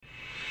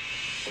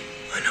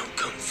I know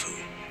Kung Fu.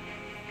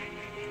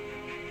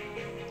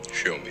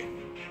 Show me.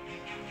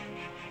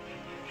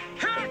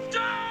 Hector!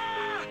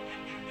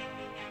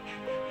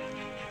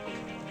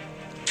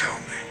 Tell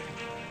me,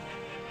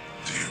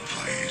 do you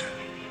bleed?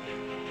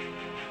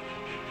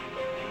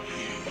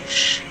 You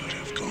should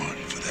have gone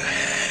for the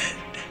head.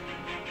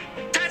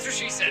 That's what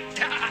she said.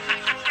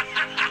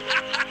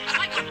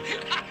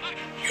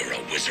 You're a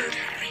wizard,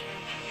 Harry.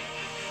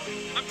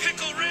 I'm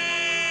Pickle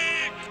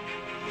Rick!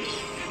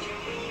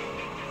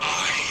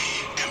 I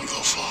am the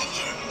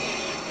father.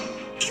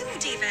 Ew,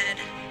 David.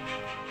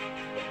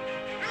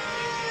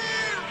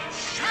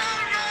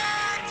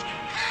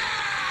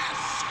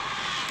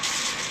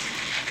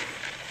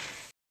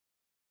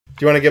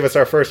 Do you want to give us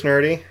our first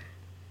nerdy?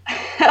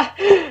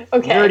 Okay.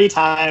 Nerdy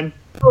time.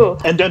 Ooh.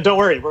 And don't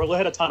worry, we'll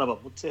hit a ton of them.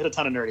 We'll hit a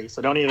ton of nerdy,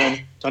 so don't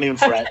even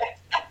fret.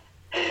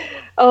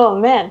 Oh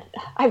man,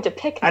 I have to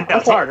pick. I know,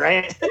 it's hard,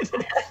 right?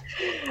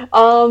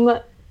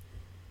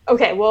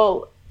 Okay,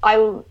 well,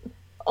 I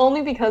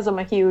only because I'm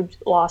a huge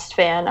Lost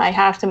fan, I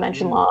have to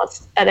mention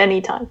Lost at any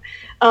time.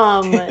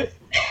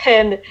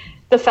 And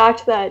the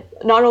fact that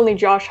not only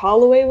Josh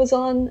Holloway was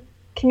on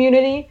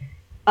Community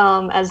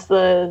as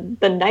the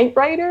Knight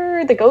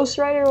Rider, the Ghost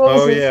Rider,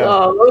 what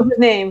was his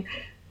name?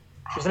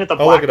 Wasn't it the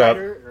I'll Black look it up.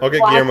 Rider? I'll get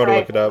Black Guillermo to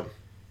Rider. look it up.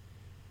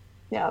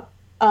 Yeah.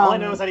 All I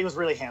know is that he was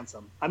really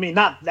handsome. I mean,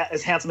 not that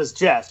as handsome as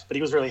Jeff, but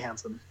he was really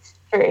handsome.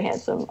 Very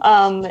handsome.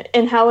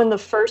 And how in the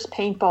first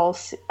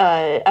paintball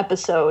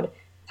episode,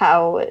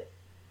 how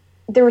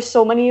there were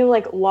so many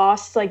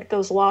lost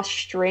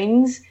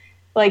strings,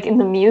 in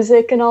the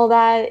music and all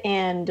that,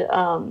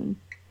 and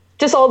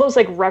just all those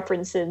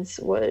references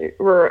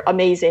were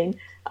amazing.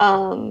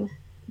 But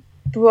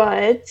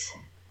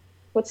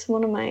what's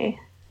one of my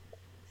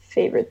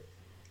favorite?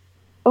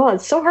 Oh,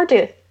 it's so hard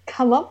to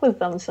come up with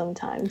them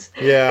sometimes.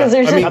 Yeah, because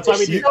there's That's why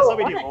we do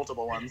much.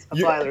 multiple ones.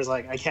 That's why there's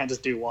I can't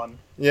just do one.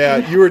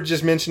 Yeah, you were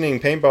just mentioning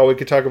paintball. We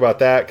could talk about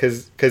that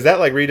because that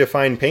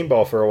redefined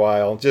paintball for a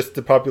while. Just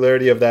the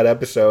popularity of that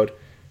episode,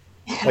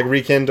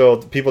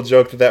 rekindled. People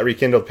joked that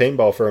rekindled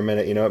paintball for a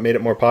minute. It made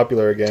it more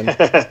popular again.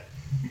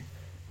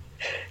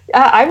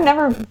 I've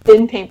never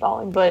been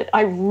paintballing, but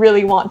I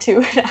really want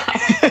to.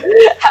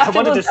 I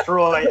want to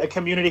destroy a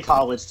community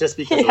college just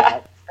because of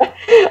that.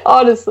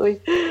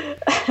 Honestly.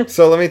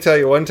 So let me tell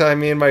you, one time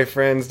me and my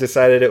friends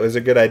decided it was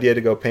a good idea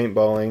to go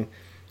paintballing.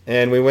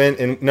 And we went,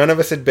 and none of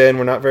us had been.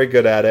 We're not very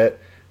good at it.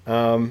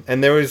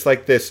 And there was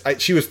this,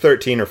 she was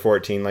 13 or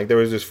 14. There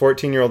was this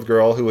 14-year-old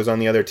girl who was on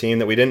the other team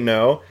that we didn't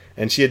know.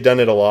 And she had done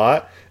it a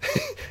lot.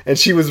 And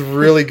she was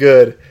really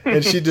good.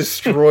 And she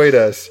destroyed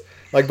us.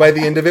 By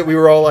the end of it, we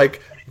were all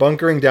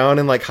bunkering down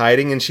and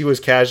hiding, and she was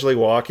casually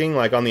walking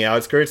on the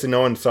outskirts and no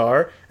one saw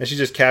her, and she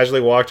just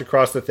casually walked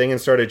across the thing and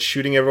started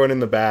shooting everyone in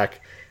the back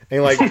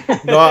and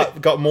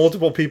got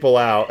multiple people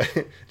out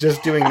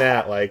just doing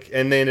that,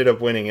 and they ended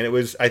up winning. And it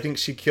was, I think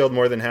she killed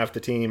more than half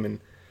the team, and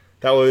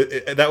that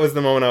was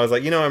the moment I was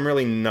I'm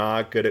really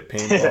not good at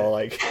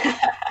paintball,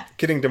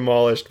 getting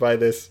demolished by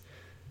this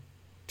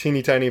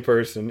teeny tiny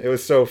person. It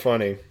was so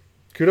funny.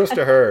 Kudos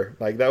to her.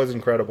 That was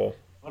incredible.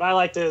 What I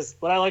liked is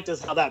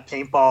how that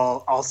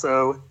paintball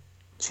also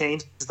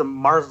changed the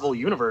Marvel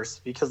universe,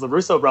 because the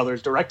Russo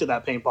brothers directed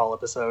that paintball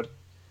episode.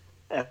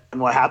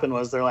 And what happened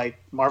was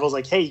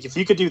Marvel's hey, if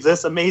you could do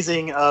this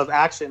amazing of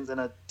actions in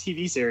a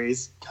TV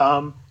series,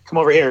 come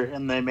over here.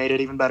 And they made it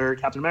even better,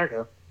 Captain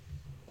America.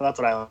 So that's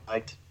what I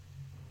liked.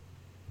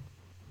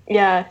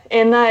 Yeah,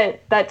 and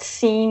that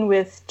scene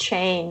with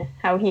Chain,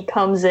 how he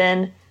comes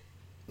in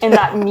and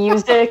that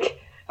music.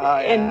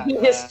 And he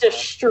just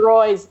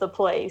destroys the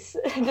place.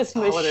 Just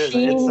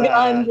machine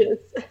gun.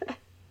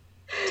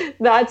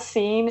 That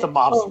scene. It's a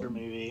mobster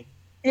movie.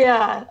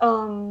 Yeah.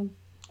 I'm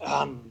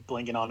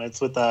blanking on it.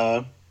 It's with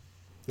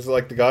Is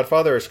it The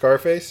Godfather or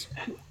Scarface?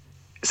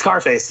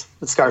 Scarface.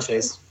 It's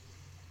Scarface.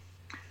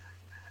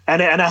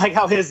 And I like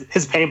how his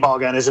paintball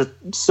gun is just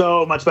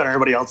so much better than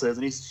everybody else's,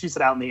 and he shoots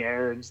it out in the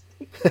air. And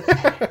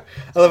I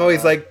love how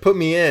he's put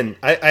me in.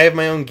 I have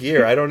my own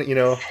gear. I don't,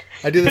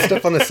 I do this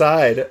stuff on the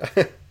side.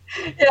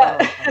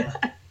 Yeah.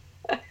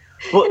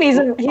 Well,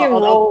 he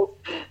rolls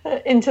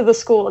into the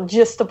school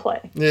just to play.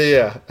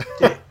 Yeah.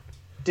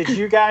 Did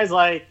you guys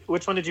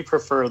which one did you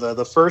prefer,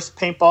 the first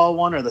paintball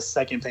one or the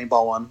second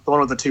paintball one? The one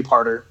with the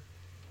two-parter?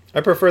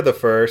 I prefer the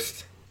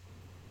first.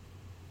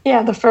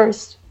 Yeah, the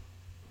first.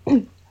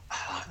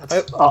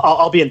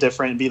 I'll be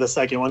indifferent and be the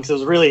second one, because it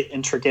was really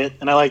intricate,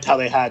 and I liked how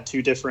they had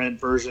two different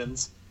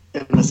versions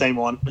in the same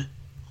one.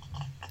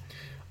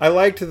 I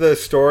liked the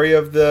story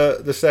of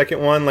the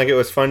second one. It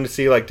was fun to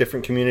see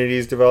different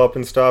communities develop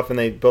and stuff, and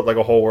they built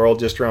a whole world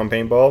just around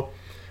paintball.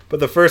 But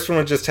the first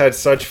one just had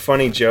such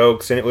funny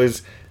jokes, and it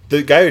was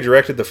the guy who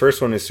directed the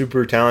first one is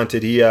super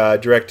talented. He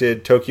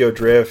directed Tokyo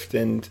Drift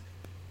and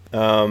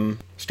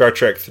Star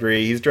Trek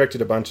 3. He's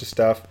directed a bunch of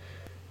stuff.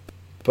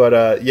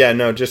 But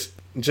just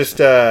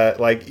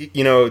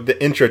the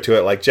intro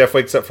to it, Jeff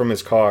wakes up from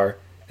his car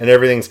and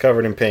everything's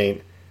covered in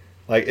paint.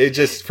 It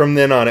just, from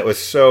then on, it was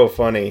so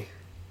funny.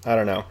 I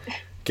don't know.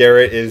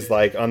 Garrett is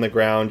on the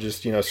ground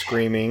just,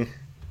 screaming.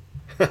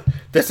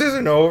 This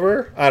isn't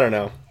over. I don't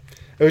know.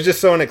 It was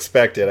just so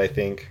unexpected, I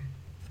think.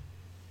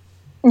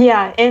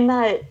 Yeah, and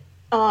that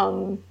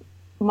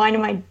mine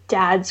and my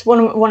dad's one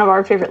of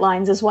our favorite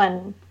lines is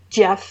when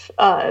Jeff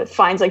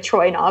finds like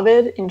Troy and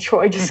Ovid, and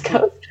Troy just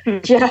goes,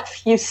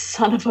 "Jeff, you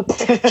son of a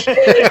bitch."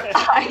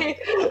 I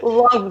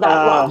love that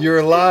line. You're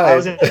alive. I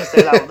was going to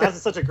say that one.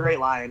 That's such a great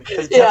line.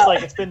 Because Jeff's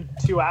like, it's been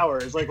 2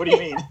 hours. Like, what do you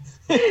mean?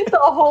 The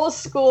whole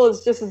school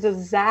is just a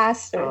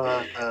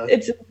disaster.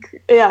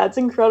 It's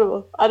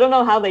incredible. I don't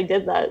know how they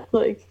did that.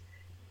 Like,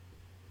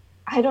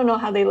 I don't know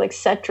how they like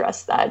set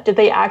dressed that. Did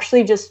they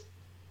actually just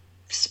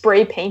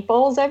spray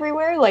paintballs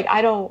everywhere? Like,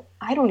 I don't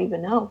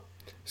even know.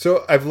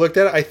 So I've looked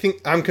at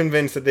it. I'm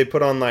convinced that they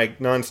put on like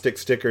nonstick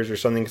stickers or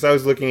something, because I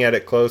was looking at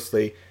it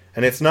closely,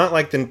 and it's not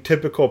like the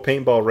typical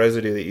paintball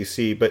residue that you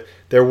see, but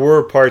there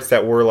were parts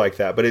that were like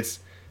that. But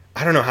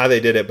I don't know how they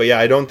did it, but yeah,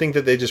 I don't think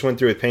that they just went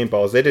through with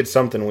paintballs. They did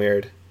something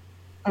weird.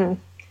 But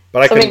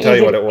I couldn't tell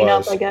you what it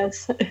was. Up, I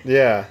guess.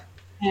 Yeah.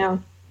 Yeah.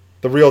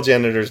 The real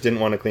janitors didn't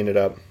want to clean it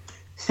up.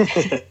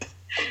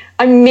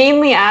 I'm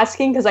mainly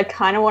asking because I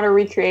kind of want to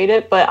recreate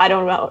it, but I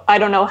don't know. I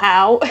don't know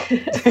how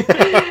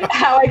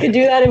how I could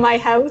do that in my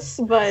house.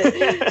 But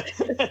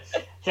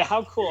yeah,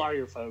 how cool are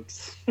your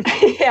folks?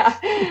 Yeah,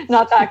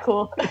 not that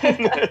cool.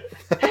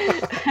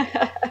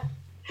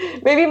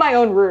 Maybe my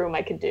own room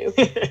I could do.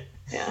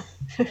 Yeah.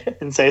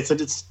 And say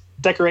it's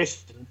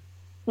decoration.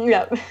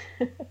 Yep.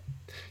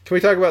 Can we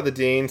talk about the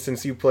Dean,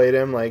 since you played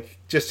him? Like,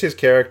 just his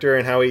character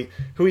and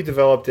who he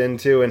developed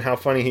into and how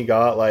funny he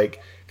got.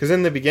 Like, because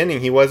in the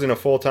beginning he wasn't a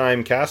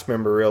full-time cast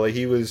member really.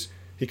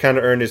 He kind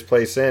of earned his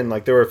place in.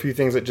 Like, there were a few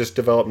things that just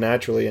developed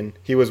naturally, and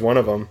he was one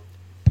of them.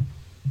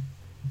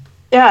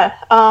 Yeah.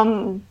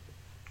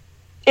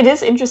 It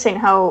is interesting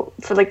how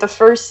for like the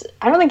first,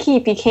 I don't think he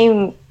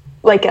became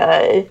like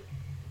a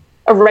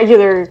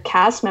regular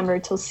cast member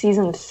until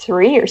season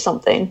 3 or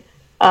something.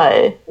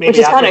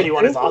 Maybe after he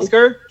won his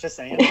Oscar. Just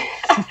saying.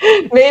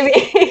 Maybe.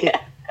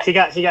 He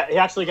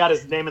actually got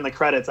his name in the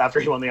credits after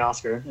he won the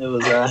Oscar. It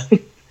was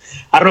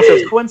I don't know if it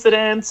was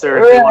coincidence or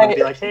if they wanted to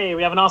be like, hey,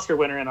 we have an Oscar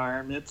winner in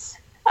our midst.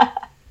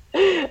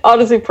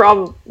 Honestly,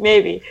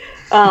 maybe.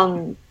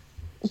 But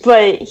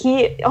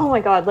oh my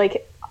god,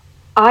 like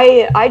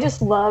I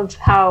just love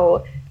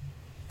how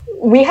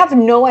we have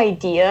no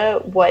idea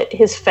what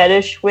his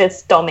fetish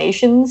with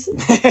Dalmatians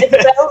is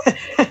about.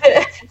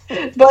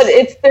 But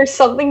there's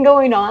something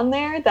going on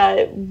there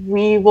that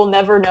we will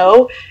never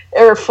know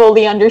or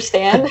fully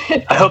understand.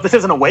 I hope this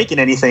doesn't awaken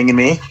anything in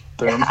me.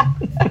 Yeah.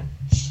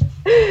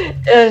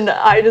 And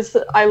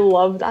I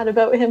love that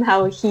about him,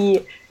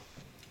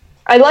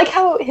 I like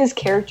how his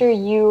character,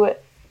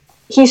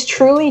 he's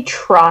truly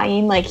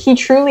trying, like he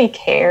truly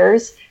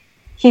cares.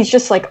 He's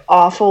just like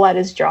awful at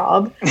his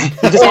job. He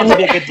just wants to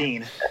be a good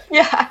dean.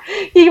 Yeah,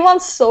 he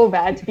wants so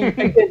bad to be a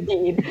good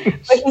dean,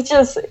 but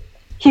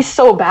he's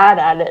so bad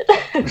at it.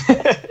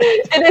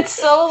 And it's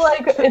so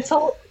like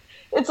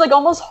it's like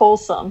almost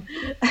wholesome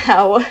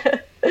how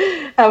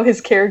his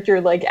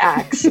character like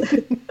acts.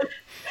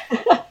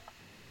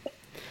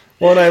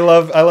 Well, and I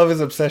love his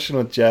obsession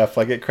with Jeff.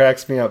 Like, it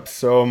cracks me up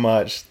so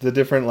much. The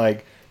different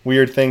like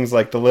weird things,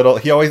 like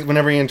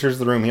whenever he enters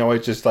the room, he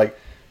always just like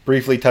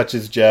briefly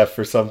touches Jeff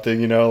or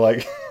something, you know,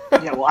 like.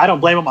 Yeah, well, I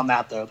don't blame him on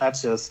that though.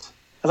 That's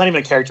not even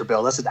a character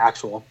build. That's just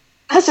actual.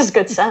 That's just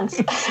good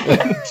sense.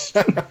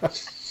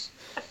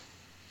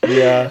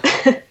 Yeah.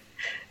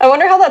 I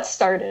wonder how that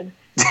started.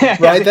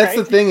 Right, that's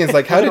the thing, is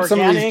like, how did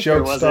some of these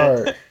jokes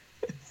start?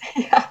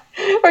 Yeah.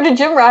 Or did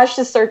Jim Rash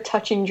just start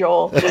touching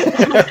Joel?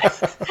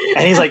 And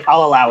he's like,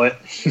 I'll allow it.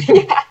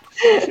 Yeah.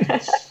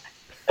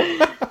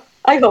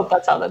 I hope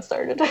that's how that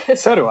started.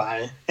 So do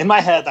I. In my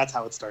head, that's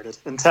how it started.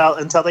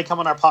 Until they come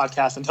on our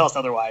podcast and tell us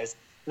otherwise.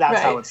 That's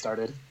right. How it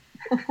started.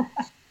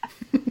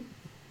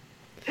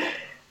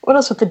 What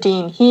else with the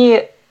Dean?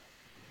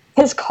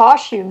 His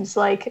costumes,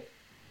 like,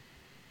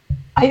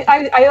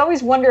 I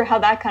always wonder how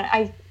that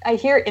I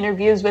hear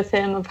interviews with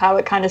him of how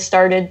it kind of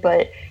started,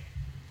 but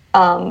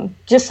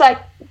just like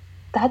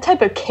that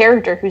type of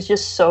character who's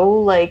just so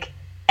like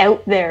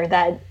out there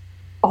that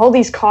all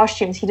these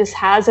costumes he just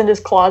has in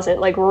his closet,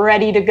 like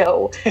ready to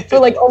go for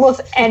like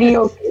almost any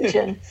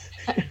occasion.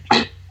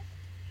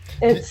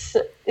 It's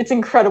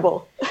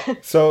incredible.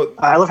 So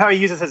I love how he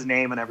uses his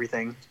name and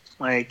everything.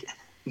 Like,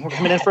 we're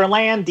coming in for a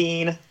land,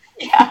 Dean.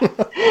 Yeah.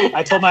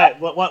 I told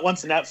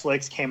once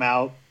Netflix came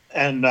out,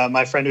 and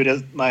my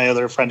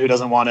other friend who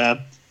doesn't want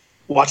to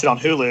watch it on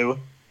Hulu,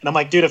 and I'm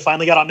like, dude, it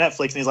finally got on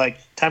Netflix, and he's like,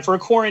 time for a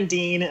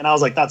quarantine, and I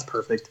was like, that's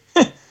perfect.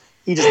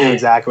 He just knew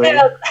exactly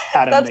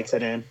how to mix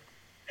it in.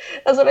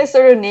 That's what I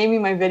started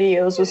naming my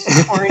videos, was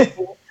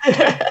quarantine.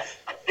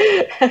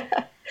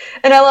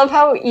 And I love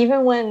how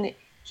even when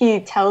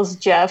he tells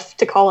Jeff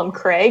to call him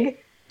Craig,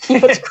 he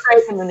puts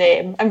Craig in the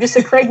name. I'm just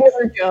a Craig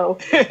River Joe.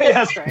 Yeah,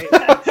 that's right.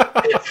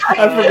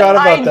 I forgot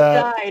about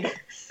that.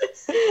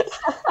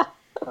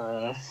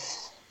 Died.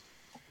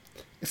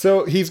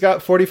 So he's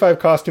got 45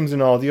 costumes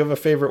in all. Do you have a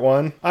favorite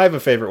one? I have a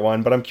favorite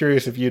one, but I'm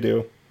curious if you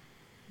do.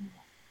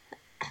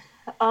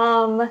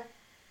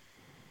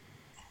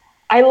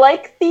 I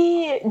like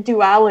the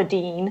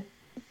Dualadine.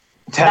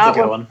 That's a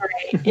good one.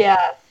 Great.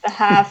 Yeah, the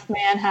half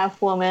man,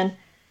 half woman.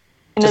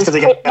 And Just it's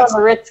 'cause he put on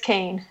the Ritz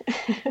cane.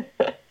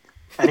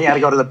 And he had to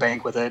go to the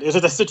bank with it.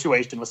 The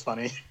situation was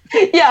funny.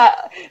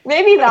 Yeah,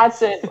 maybe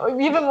that's it.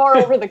 Even more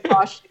over the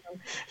costume.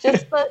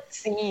 Just the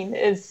scene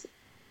is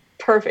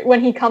perfect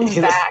when he comes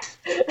back.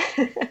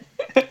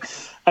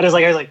 I was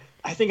like,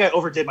 I think I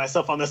overdid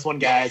myself on this one,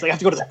 guys. I have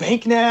to go to the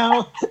bank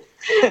now.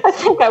 I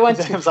think I went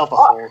Dug too himself a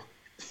far.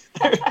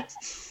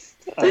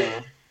 hole.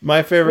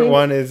 My favorite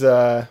one is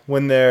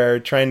when they're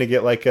trying to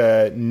get like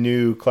a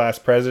new class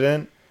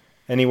president,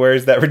 and he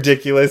wears that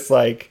ridiculous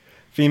like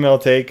female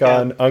take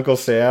on Uncle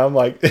Sam.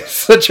 Like, it's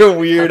such a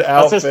weird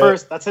outfit.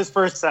 That's his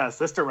first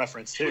sister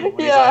reference too.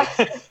 When Yeah. he's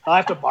like, I'll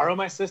have to borrow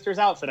my sister's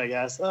outfit, I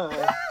guess.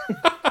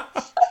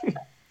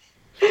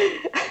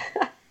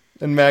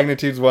 And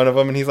Magnitude's one of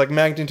them, and he's like,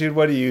 Magnitude,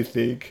 what do you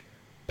think?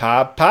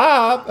 Pop,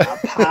 pop.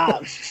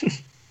 Pop.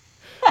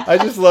 I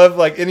just love,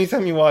 like,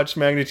 anytime you watch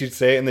Magnitude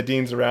say it and the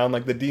Dean's around,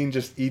 like, the Dean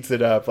just eats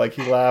it up. Like,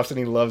 he laughs and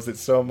he loves it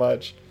so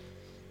much.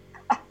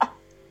 I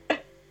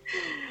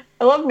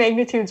love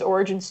Magnitude's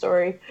origin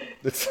story.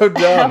 It's so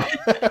dumb.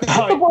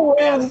 Oh,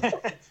 yeah.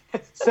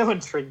 So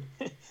intriguing.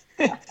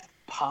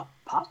 Pop.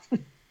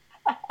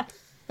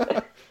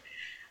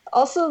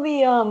 Also,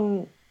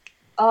 the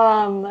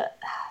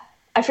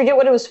I forget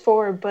what it was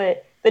for,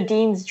 but the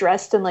Dean's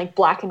dressed in like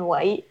black and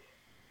white,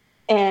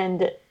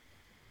 and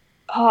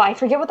I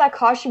forget what that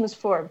costume was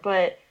for,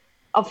 but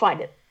I'll find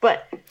it.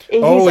 But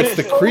it's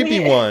the creepy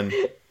one.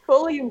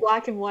 Fully in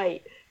black and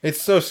white. It's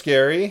so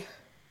scary.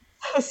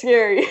 So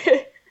scary.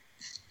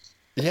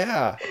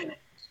 Yeah.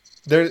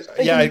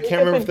 I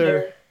can't remember if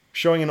they're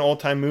showing an old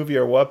time movie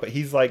or what, but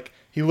he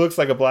looks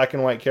like a black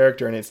and white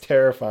character, and it's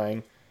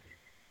terrifying.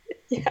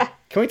 Yeah.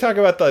 Can we talk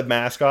about the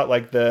mascot,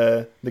 like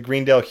the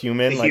Greendale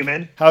human? The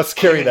human? How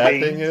scary that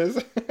Human thing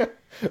is?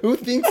 Who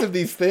thinks of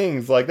these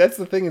things? Like, that's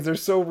the thing, is they're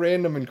so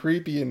random and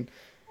creepy, and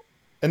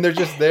they're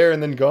just there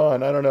and then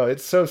gone. I don't know.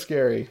 It's so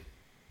scary.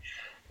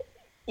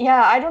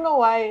 Yeah, I don't know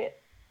why.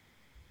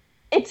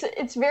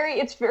 It's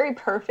very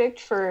perfect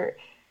for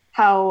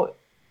how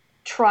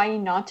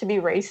trying not to be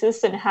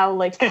racist and how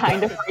like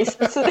kind of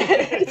racist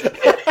it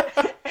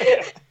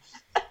is.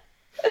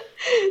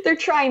 They're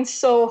trying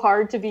so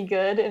hard to be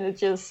good, and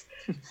it's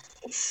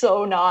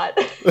so not.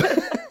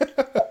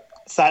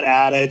 It's that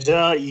adage,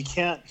 you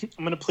can't,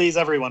 I'm going to please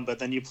everyone, but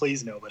then you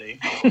please nobody.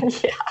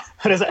 Yeah.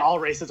 What is it? All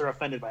races are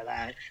offended by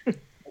that.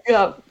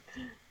 Yeah.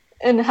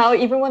 And how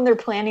even when they're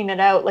planning it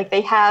out, like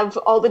they have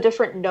all the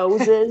different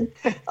noses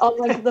on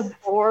like the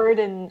board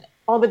and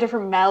all the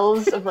different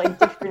mouths of like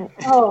different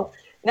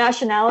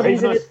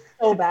nationalities, and it's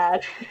so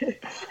bad. And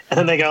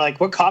then they go like,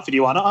 what coffee do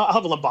you want? I'll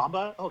have a La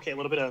Bamba. Okay, a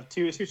little bit of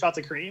two shots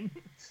of cream.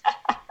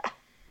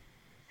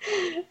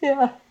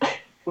 Yeah.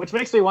 Which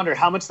makes me wonder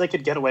how much they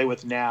could get away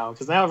with now,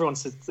 because now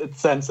everyone's it's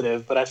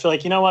sensitive. But I feel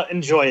like, you know what?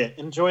 Enjoy it.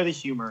 Enjoy the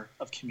humor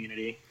of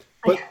Community.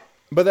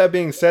 But that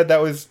being said,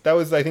 that was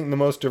I think the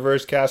most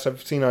diverse cast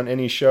I've seen on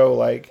any show.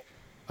 Like,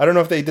 I don't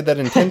know if they did that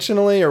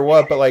intentionally or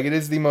what, but like it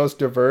is the most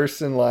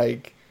diverse and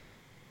like.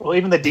 Well,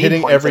 even the Dean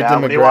hitting points every it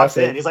out when he walks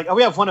demographic. in. He's like, "Oh,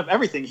 we have one of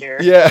everything here."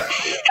 Yeah.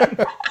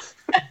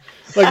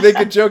 Like, they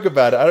could joke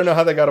about it. I don't know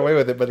how they got away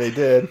with it, but they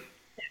did.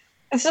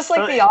 It's just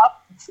like the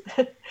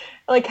opposite.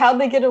 Like,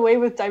 how'd they get away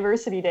with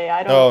Diversity Day?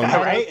 I don't know.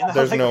 Yeah, right?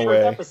 There's Like no the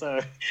way. first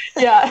episode.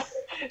 Yeah.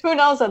 Who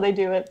knows how they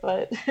do it,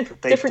 but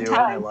They different do it.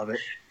 time. I love it.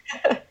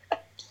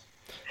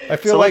 I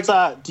feel So like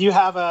let's, do you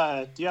have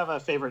a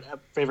favorite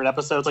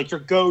episodes, like your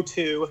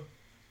go-to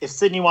if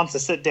Sydney wants to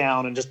sit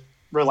down and just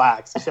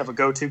relax? Does she have a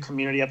go-to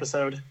Community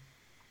episode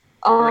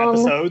or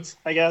episodes?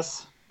 I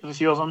guess a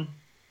few of them.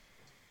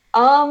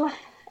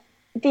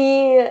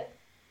 The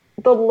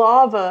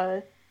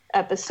lava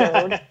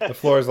episode. the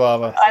floor is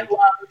lava.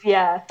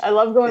 I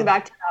love going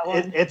back to that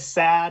one. It's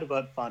sad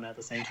but fun at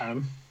the same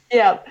time.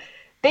 Yeah.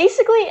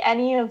 Basically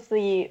any of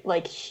the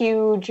like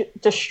huge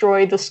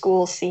destroy the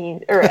school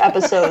scene or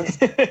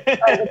episodes are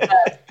the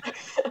best.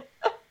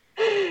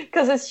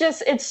 Because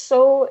it's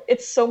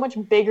so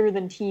much bigger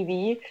than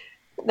TV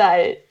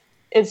that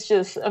it's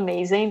just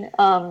amazing.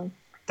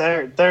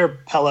 Their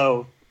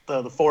pillow,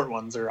 the fort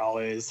ones are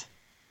always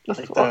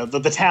like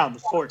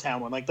the fort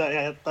town one, like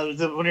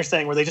the when you're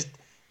saying where they just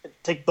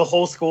take the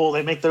whole school,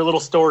 they make their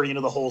little story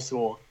into the whole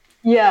school.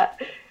 Yeah,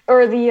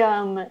 or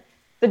the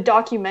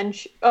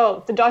documentary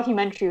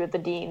with the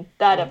Dean,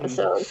 that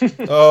episode.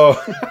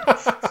 Oh,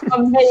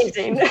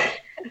 amazing.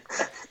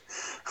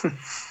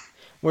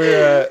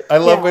 Where I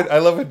love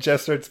when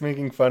Jess starts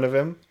making fun of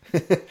him.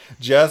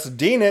 Just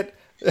Dean it.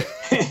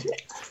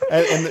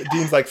 and the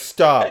Dean's like,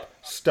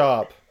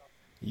 stop.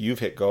 You've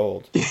hit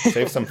gold.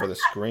 Save some for the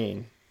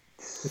screen.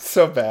 It's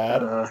so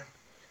bad.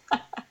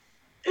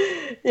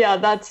 Yeah,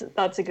 that's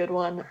a good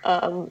one.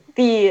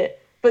 The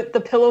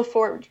pillow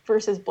fort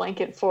versus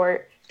blanket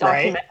fort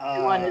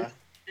documentary one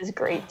is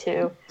great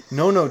too.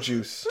 No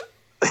juice.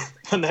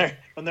 When they're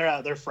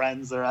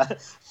friends, they're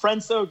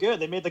friends so good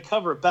they made the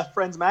cover of Best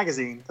Friends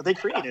magazine that they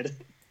created.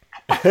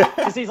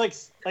 Because he's like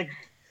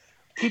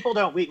people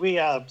don't.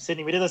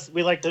 Sydney, we did this.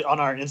 We like to on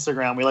our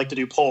Instagram. We like to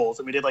do polls,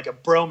 and we did like a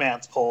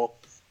bromance poll,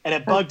 and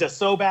it bugged us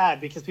so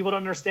bad because people don't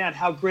understand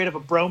how great of a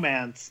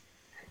bromance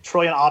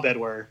Troy and Abed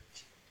were.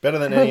 Better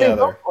than any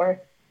other.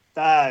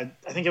 I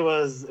think it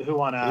was who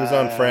won. It was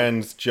on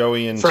Friends,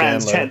 Joey and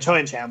Friends, Chandler. Joey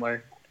and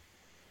Chandler.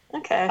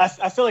 Okay.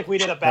 I feel like we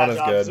did a bad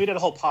job because we did a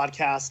whole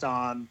podcast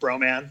on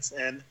bromance,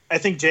 and I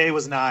think Jay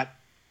was not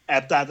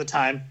at the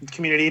time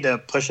community to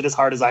push it as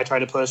hard as I tried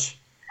to push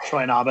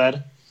Troy and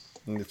Abed.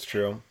 It's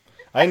true.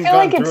 I haven't feel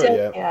gone like through it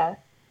yet. Yeah,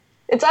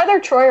 it's either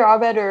Troy or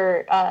Abed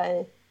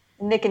or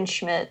Nick and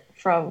Schmidt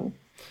from.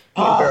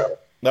 That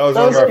was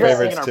one of our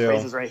favorites our too.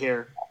 Phrases right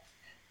here.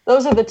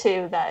 Those are the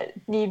two that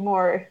need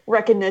more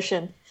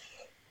recognition.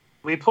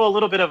 We pull a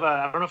little bit of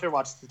I don't know if you ever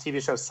watched the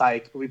TV show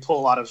Psych, but we pull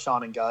a lot of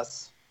Sean and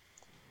Gus.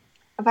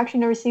 I've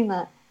actually never seen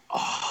that.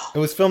 It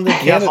was filmed in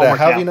Canada.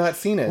 How have you not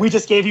seen it? We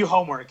just gave you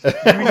homework.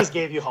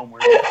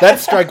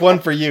 That's strike one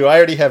for you. I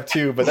already have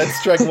two, but that's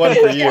strike one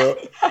for you.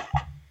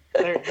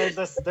 There's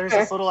this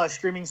little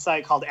streaming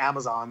site called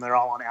Amazon. They're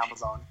all on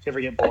Amazon. If you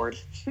ever get bored.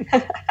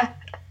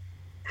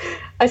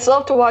 I still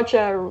have to watch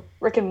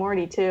Rick and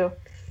Morty too.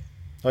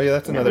 Oh yeah,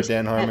 that's another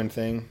Dan Harmon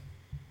thing.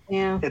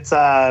 Yeah. It's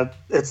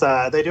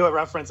they do a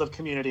reference of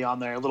Community on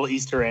there, a little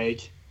Easter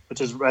egg,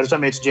 which I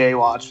made Jay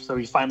watch, so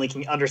he finally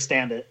can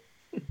understand it.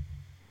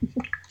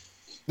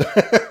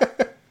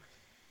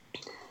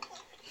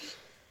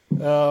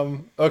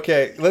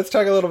 Okay, let's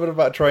talk a little bit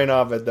about Troy and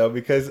Abed though,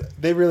 because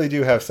they really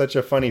do have such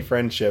a funny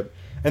friendship.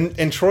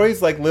 And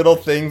Troy's like little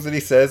things that he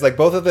says, like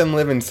both of them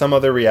live in some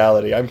other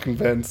reality, I'm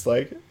convinced.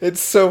 Like,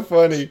 it's so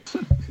funny.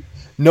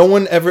 No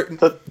one ever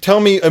tell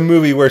me a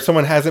movie where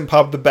someone hasn't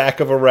popped the back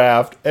of a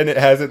raft and it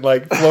hasn't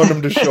like flown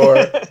them to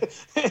shore.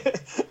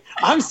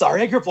 I'm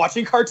sorry, I grew up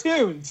watching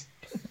cartoons.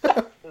 See,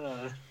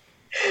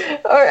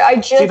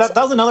 that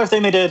was another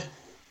thing they did.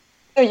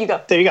 There you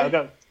go. There you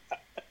go.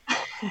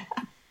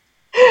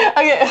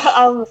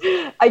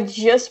 Okay, I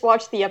just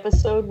watched the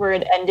episode where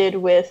it ended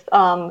with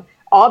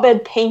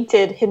Abed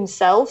painted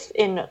himself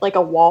in like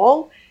a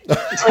wall.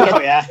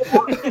 Like yeah,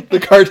 the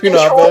cartoon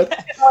Abed.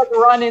 Like,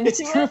 run into it's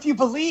true if you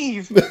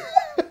believe.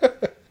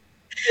 That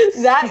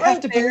you have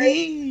to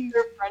believe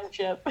their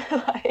friendship.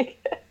 Like,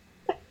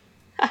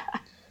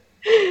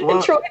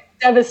 and Troy's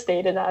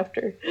devastated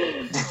after.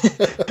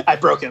 I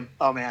broke him.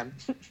 Oh man,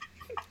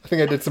 I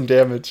think I did some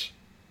damage.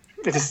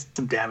 Just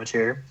some damage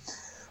here.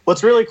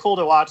 What's really cool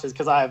to watch is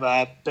because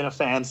I've been a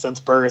fan since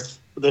birth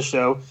of this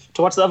show,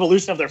 to watch the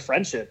evolution of their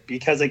friendship,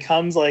 because it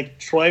comes like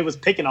Troy was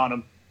picking on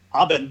him,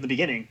 Abed, in the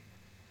beginning.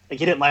 Like,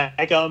 he didn't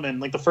like him in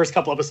like the first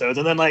couple episodes,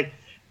 and then like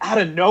out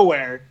of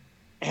nowhere,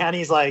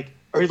 Annie's like,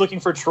 "Are you looking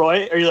for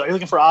Troy? Are you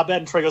looking for Abed?"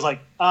 And Troy goes like,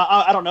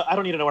 "I don't know. I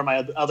don't need to know where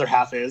my other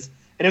half is."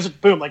 And it was just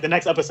boom, like the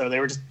next episode, they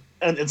were just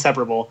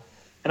inseparable.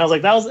 And I was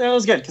like, it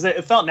was good because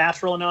it felt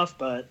natural enough,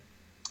 but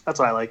that's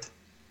what I liked.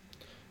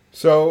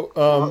 So,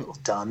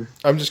 done.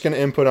 I'm just going to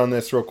input on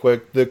this real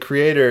quick. The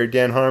creator,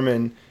 Dan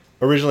Harmon,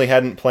 originally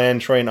hadn't planned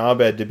Troy and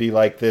Abed to be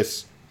like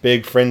this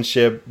big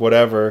friendship,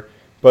 whatever,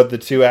 but the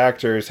two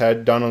actors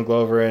had Donald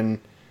Glover and,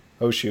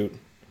 and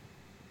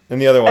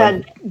the other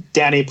one.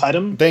 Danny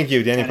Putnam. Thank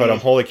you, Danny Putnam.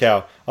 Holy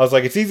cow. I was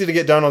like, it's easy to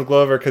get Donald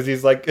Glover because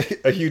he's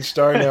like a huge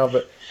star now,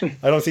 but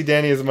I don't see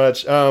Danny as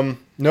much.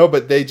 No,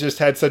 but they just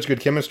had such good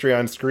chemistry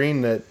on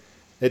screen that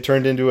it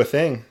turned into a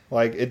thing.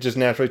 Like, it just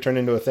naturally turned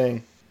into a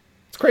thing.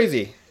 It's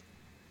crazy.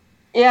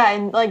 Yeah,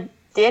 and like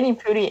Danny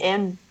Pudi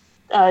and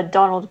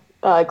Donald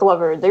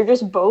Glover, they're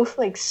just both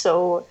like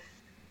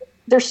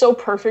they're so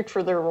perfect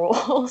for their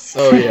roles.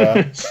 Oh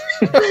yeah.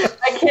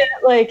 I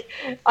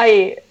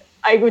can't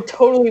I would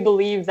totally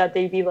believe that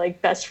they'd be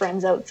like best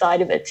friends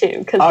outside of it too,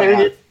 because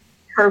they're just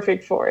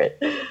perfect for it.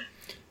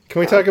 Can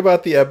we talk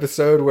about the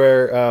episode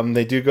where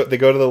they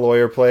go to the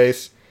lawyer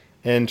place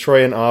and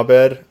Troy and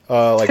Abed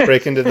like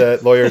break into the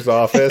lawyer's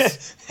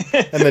office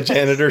and the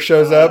janitor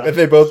shows up and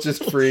they both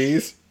just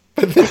freeze?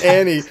 But then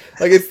Annie,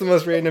 like, it's the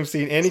most random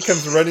scene. Annie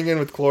comes running in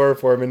with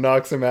chloroform and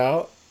knocks him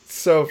out.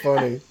 So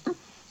funny.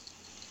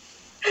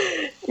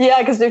 Yeah,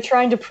 because they're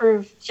trying to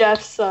prove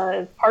Jeff's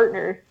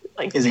partner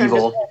is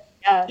evil.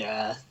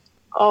 Yeah.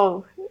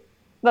 Oh,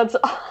 that's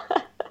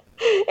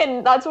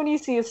and that's when you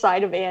see a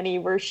side of Annie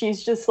where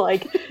she's just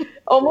like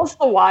almost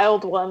the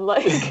wild one.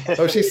 Like,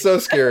 oh, she's so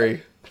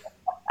scary.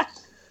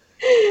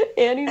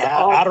 Annie's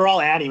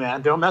Adderall Annie,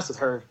 man, don't mess with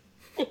her.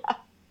 Yeah.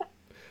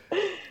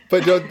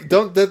 But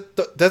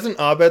doesn't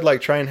Abed like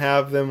try and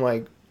have them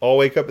like all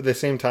wake up at the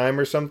same time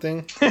or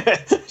something?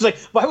 It's like,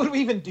 why would we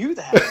even do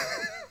that?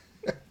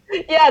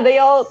 Yeah,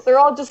 they're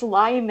all just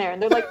lying there and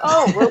they're like,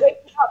 "Oh, we're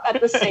waking up at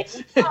the same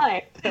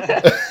time."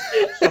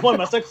 Someone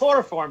must have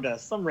chloroformed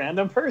us, some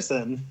random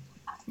person.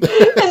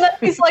 And then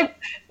he's like,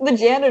 the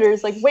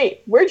janitor's like,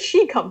 "Wait, where'd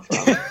she come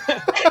from?"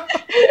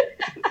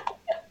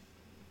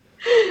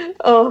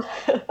 Oh,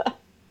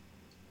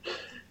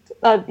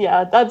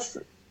 yeah, that's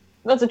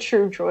a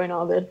true Troy and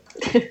Abed.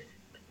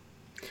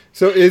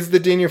 So is the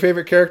Dean your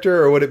favorite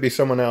character, or would it be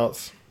someone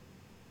else?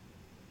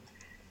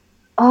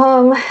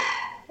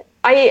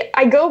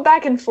 I go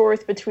back and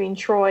forth between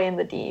Troy and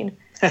the Dean.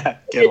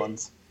 Good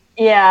ones.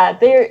 Yeah,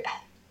 they're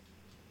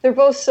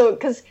both so,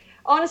 because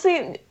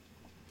honestly,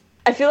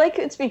 I feel like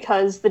it's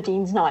because the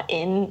Dean's not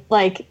in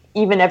like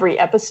even every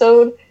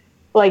episode.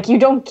 Like you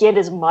don't get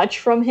as much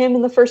from him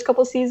in the first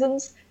couple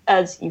seasons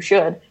as you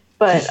should.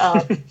 But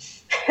I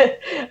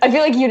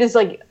feel like you just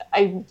like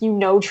you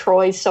know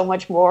Troy so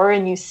much more,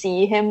 and you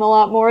see him a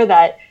lot more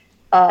that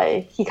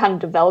he kind of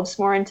develops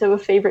more into a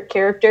favorite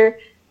character.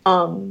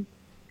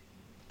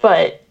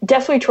 But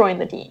definitely Troy and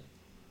the Dean,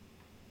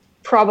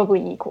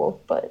 probably equal,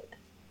 but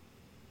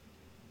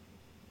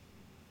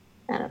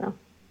I don't know.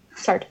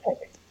 It's hard to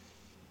pick.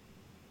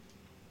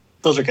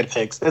 Those are good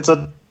picks. It's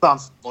a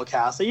ensemble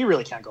cast, so you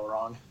really can't go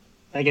wrong.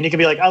 Like, and you can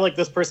be like, I like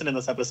this person in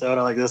this episode.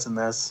 I like this and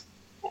this.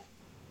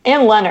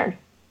 And Leonard.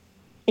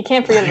 You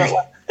can't forget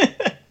about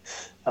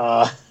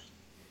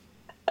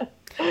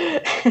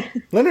Leonard.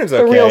 Leonard's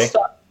The real okay.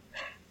 stuff.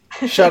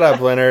 Shut up,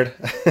 Leonard.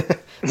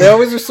 They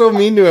always are so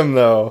mean to him,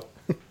 though.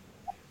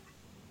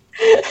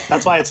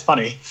 That's why it's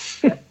funny.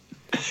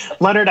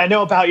 Leonard, I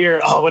know about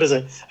your what is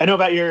it? I know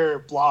about your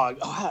blog.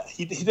 Oh,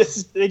 they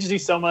just do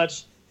so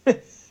much. You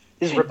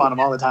just rip on him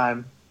all the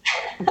time.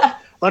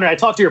 Leonard, I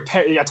talked to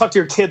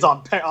your kids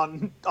on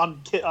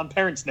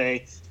Parents'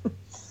 Day.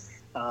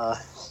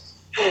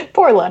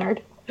 Poor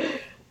Leonard.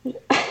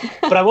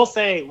 But I will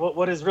say,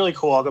 what is really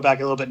cool, I'll go back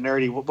a little bit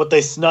nerdy, what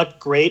they snuck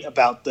great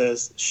about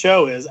this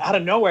show is, out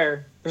of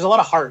nowhere, there's a lot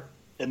of heart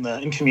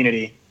in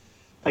Community.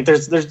 Like,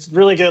 there's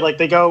really good, like,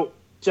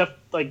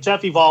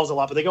 Jeff evolves a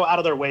lot, but they go out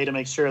of their way to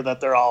make sure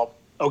that they're all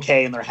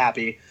okay and they're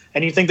happy.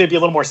 And you think they'd be a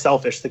little more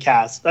selfish, the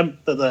cast,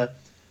 the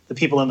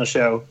people in the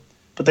show.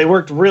 But they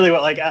worked really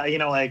well, like,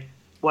 like,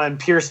 when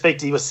Pierce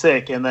faked he was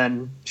sick, and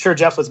then, sure,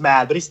 Jeff was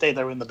mad, but he stayed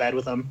there in the bed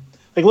with him.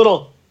 Like,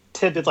 little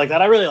tidbits like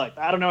that, I really like.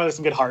 I don't know, there's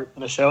some good heart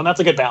in the show, and that's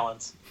a good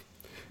balance.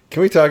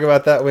 Can we talk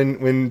about that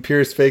when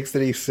Pierce fakes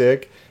that he's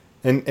sick,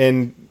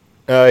 and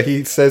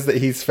he says that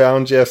he's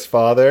found Jeff's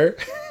father?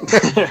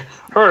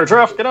 Hurry,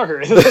 Jeff, get out here.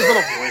 His little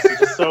voice is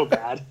just so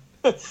bad.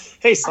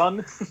 Hey,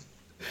 son.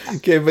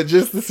 Okay, but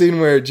just the scene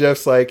where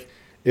Jeff's like,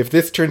 if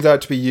this turns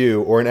out to be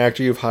you or an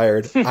actor you've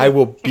hired, I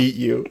will beat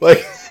you.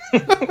 Like,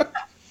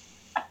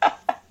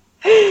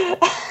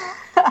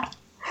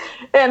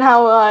 And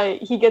how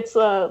he gets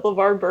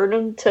LeVar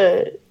Burton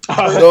to...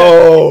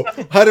 oh,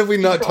 how did we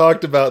not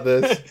talked about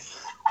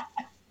this?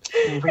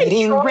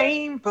 Reading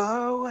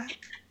Rainbow. And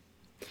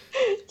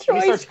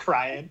he starts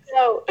crying.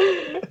 No.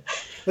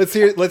 Let's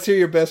hear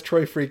your best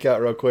Troy freakout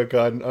real quick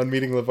on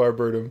meeting LeVar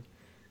Burton.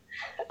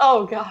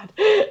 Oh, God.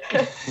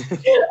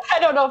 I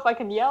don't know if I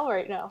can yell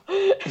right now.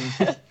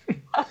 I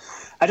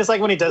just like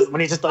when he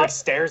just like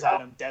stares at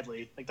him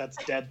deadly. Like that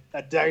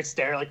dead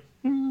stare, like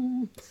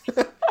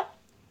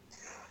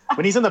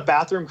when he's in the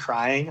bathroom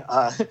crying,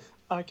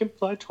 I can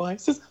fly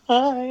twice as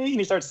high, and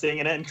he starts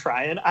singing it and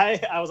crying.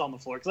 I was on the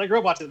floor because I grew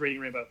up watching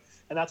Reading Rainbow,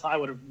 and that's how I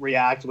would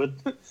react with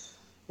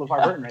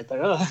LeVar Burton right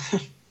there.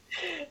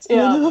 It's in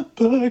a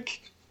book.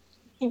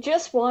 He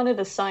just wanted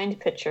a signed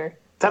picture.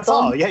 That's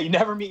all. Yeah, you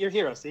never meet your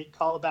hero, so you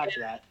call it back to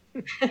that.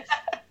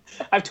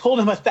 I've told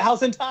him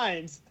 1,000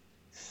 times.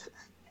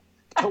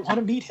 I don't want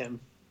to meet him.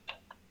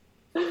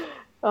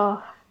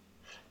 Oh.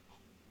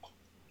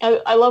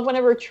 I love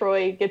whenever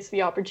Troy gets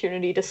the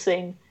opportunity to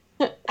sing.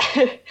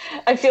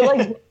 I feel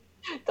like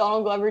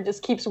Donald Glover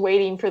just keeps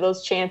waiting for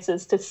those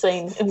chances to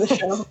sing in the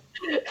show.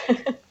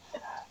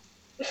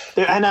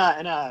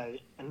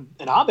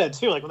 And Abed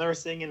too. Like when they were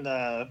singing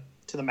to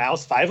the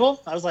Mouse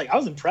Fivel, I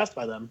was impressed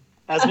by them.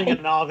 As being a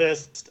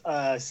novice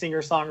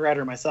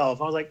singer-songwriter myself,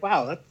 I was like,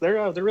 wow,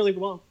 they're really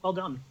well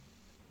done.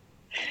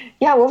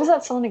 Yeah, what was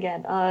that song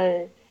again?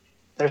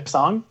 Their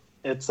song?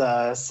 It's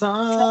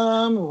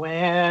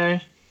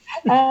Somewhere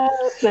Out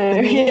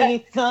there. Yeah.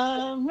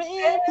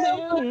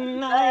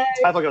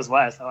 Fivel Goes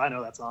West. Oh, I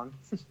know that song.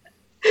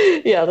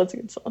 Yeah, that's a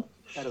good song.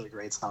 That is a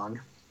great song.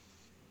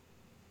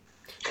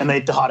 And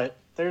they taught it.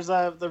 They're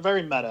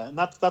very meta, and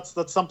that's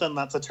something,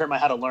 that's a term I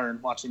had to learn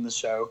watching this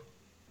show,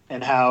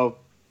 and how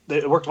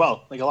it worked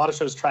well. Like a lot of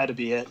shows try to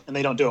be it, and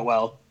they don't do it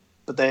well,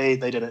 but they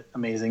did it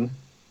amazing.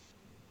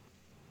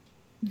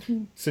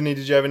 Mm-hmm. Sydney,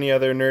 did you have any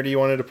other nerdy you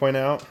wanted to point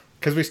out?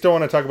 Because we still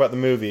want to talk about the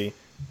movie,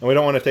 and we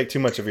don't want to take too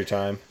much of your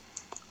time.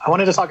 I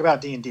wanted to talk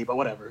about D&D, but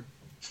whatever.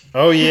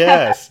 Oh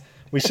yes,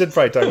 we should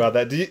probably talk about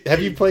that.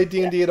 Have you played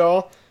D&D at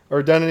all,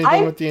 or done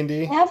anything with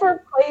D&D?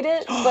 Never played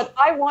it, but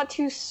I want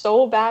to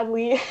so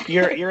badly.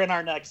 You're in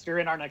our next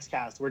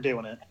cast. We're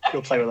doing it.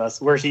 You'll play with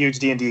us. We're huge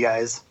D&D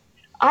guys.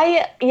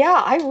 I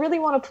really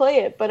want to play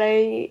it, but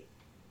I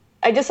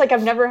just like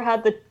I've never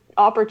had the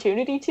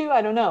opportunity to.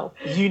 I don't know.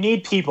 You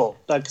need people,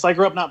 because I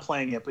grew up not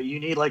playing it, but you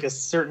need like a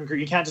certain group.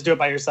 You can't just do it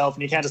by yourself,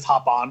 and you can't just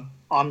hop on.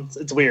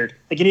 It's weird.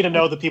 Like you need to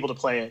know the people to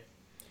play it.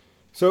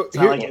 So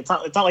it's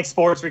not like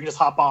sports where you can just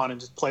hop on and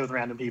just play with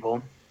random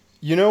people.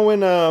 You know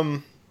when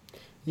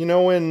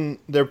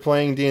they're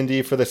playing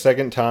D&D for the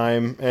second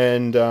time,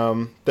 and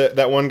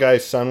that one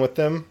guy's son with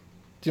them.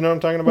 Do you know what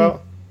I'm talking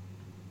about?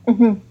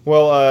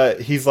 Well,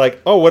 he's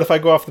like, oh, what if I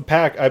go off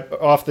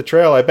the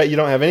trail? I bet you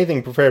don't have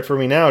anything prepared for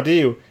me now, do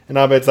you? And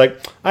Abed's like,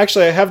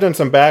 actually, I have done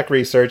some back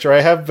research, or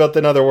I have built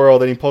another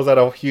world, and he pulls out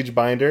a huge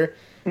binder.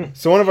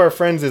 So one of our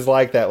friends is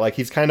like that. Like,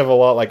 he's kind of a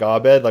lot like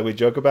Abed. Like, we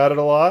joke about it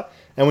a lot.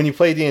 And when you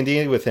play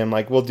D&D with him,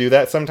 like, we'll do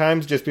that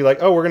sometimes. Just be like,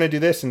 oh, we're going to do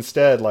this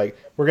instead. Like,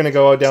 we're going to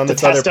go down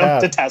this other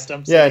path. To test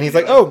him. Yeah, and he's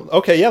like, oh,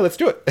 okay, yeah, let's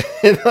do it.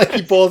 And, like,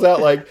 he pulls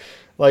out,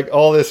 like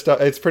all this stuff.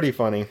 It's pretty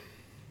funny.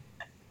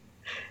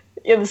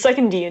 Yeah, the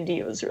second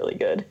D&D was really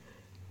good.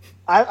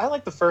 I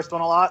like the first one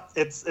a lot.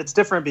 It's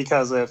different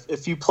because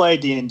if you play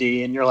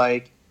D&D and you're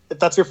like, if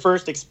that's your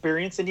first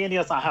experience in D&D,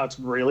 that's not how it's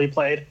really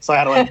played. So I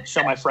had to like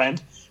show my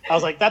friend. I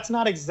was like, that's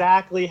not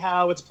exactly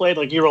how it's played.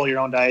 Like, you roll your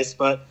own dice,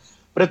 but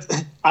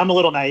I'm a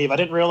little naive. I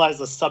didn't realize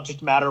the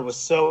subject matter was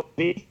so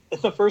big in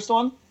the first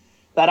one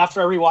that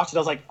after I rewatched it, I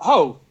was like,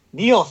 oh,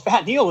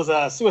 Fat Neil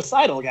was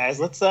suicidal, guys.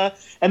 Let's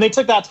and they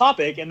took that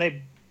topic and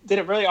they did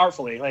it really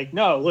artfully. Like,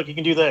 no, look, you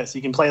can do this,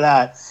 you can play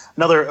that.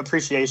 Another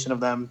appreciation of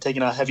them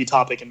taking a heavy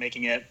topic and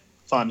making it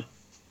fun.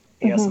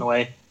 Yes, in a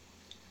way.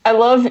 I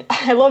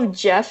love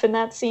Jeff in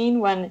that scene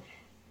when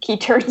he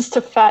turns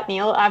to Fat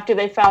Neil after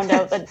they found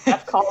out that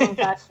Jeff called him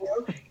Fat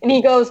Neil, and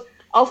he goes,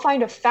 "I'll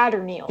find a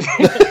fatter Neil."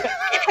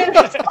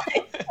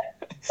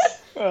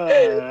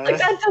 Like,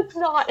 that does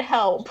not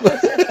help.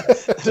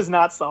 That does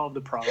not solve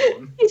the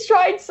problem. He's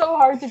tried so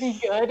hard to be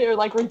good or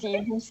like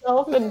redeem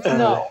himself, and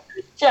no,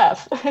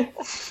 Jeff.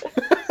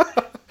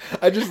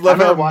 I just love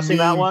how watching mean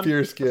that one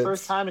Pierce gets. the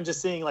first time and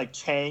just seeing like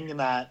Chang and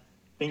that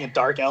being a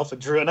dark elf, a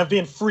druid, and I'm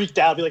being freaked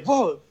out. I'd be like,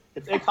 whoa,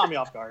 it caught me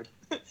off guard.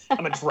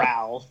 I'm a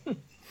drow.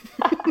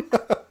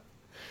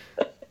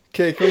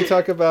 Okay, can we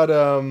talk about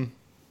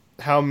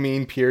how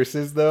mean Pierce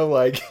is, though?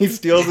 Like, he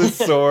steals his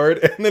sword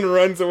and then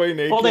runs away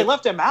naked. Well, they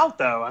left him out,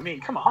 though. I mean,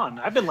 come on.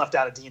 I've been left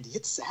out of D&D.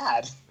 It's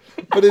sad.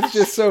 But it's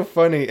just so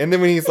funny. And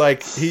then when he's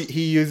like,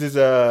 he uses,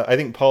 I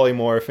think,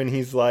 polymorph, and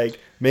he's like,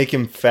 make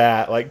him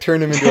fat. Like,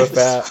 turn him into a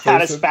fat person.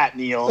 Fattest Fat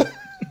Neil.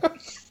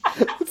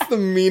 It's the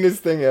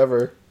meanest thing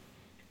ever.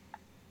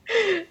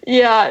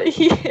 Yeah,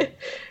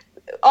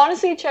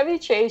 honestly, Chevy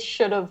Chase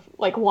should have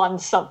like won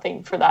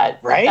something for that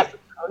right?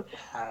 episode.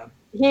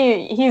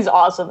 He's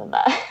awesome in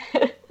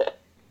that.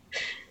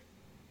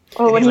 He's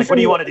like, what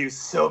do you want to do?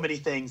 So many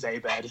things,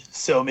 Abed.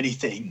 So many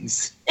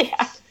things.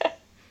 Yeah.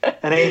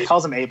 And he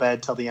calls him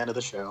Abed till the end of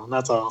the show. And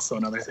that's also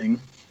another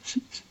thing.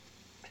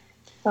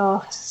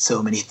 Oh.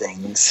 So many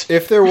things.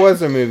 If there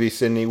was a movie,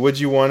 Sydney, would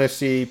you want to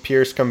see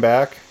Pierce come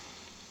back?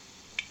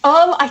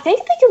 I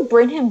think they could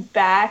bring him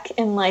back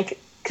and like,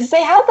 because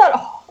they had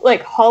that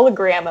like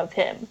hologram of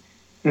him.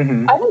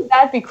 Mm-hmm. I think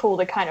that'd be cool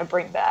to kind of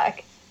bring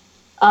back.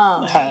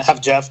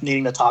 Have Jeff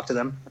needing to talk to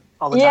them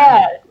all the time.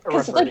 Yeah,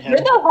 because like, where'd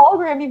that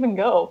hologram even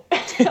go?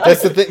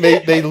 That's the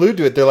thing. They allude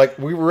to it. They're like,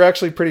 we were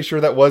actually pretty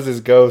sure that was his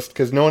ghost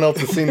because no one else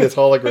has seen this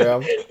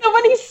hologram.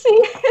 Nobody's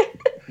seen it.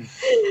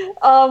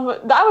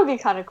 That would be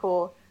kind of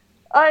cool.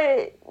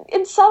 I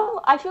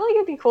feel like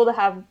it'd be cool to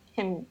have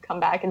him come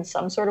back in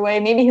some sort of way.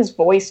 Maybe his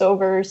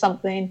voiceover or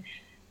something.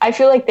 I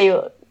feel like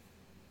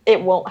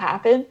it won't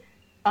happen.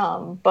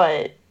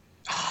 But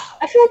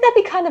I feel like that'd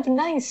be kind of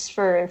nice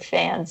for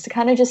fans to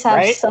kind of just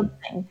have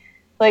something.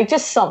 Like,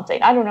 just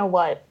something. I don't know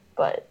what,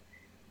 but...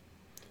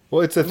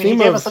 Well, it's a theme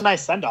he gave us a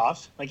nice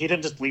send-off. Like, he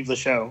didn't just leave the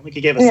show. Like,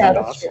 he gave us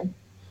send-off. That's true.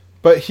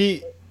 But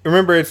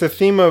remember, it's a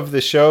theme of the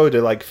show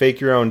to, like,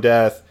 fake your own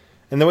death.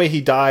 And the way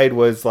he died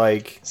was,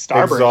 like,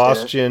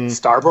 exhaustion.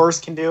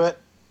 Starburst can do it.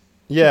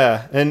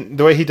 Yeah, and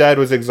the way he died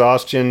was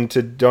exhaustion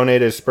to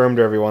donate his sperm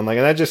to everyone. Like,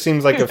 and that just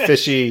seems like a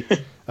fishy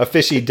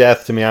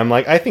death to me. I'm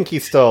like, I think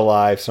he's still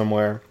alive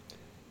somewhere.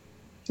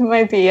 It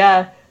might be,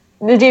 yeah.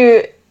 Did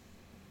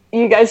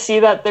you guys see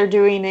that they're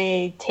doing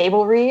a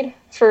table read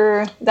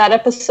for that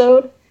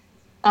episode?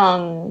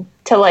 To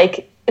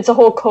like, it's a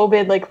whole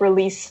COVID like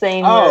release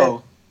thing.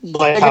 Oh,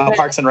 like how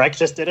Parks and Rec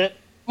just did it?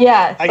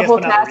 Yeah, I the guess whole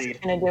cast is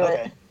going to do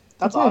it.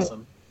 That's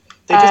awesome.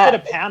 They just did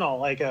a panel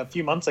like a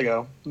few months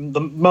ago.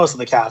 Most of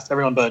the cast,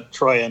 everyone but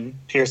Troy and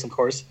Pierce, of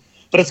course.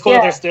 But it's cool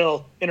that they're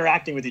still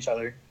interacting with each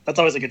other. That's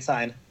always a good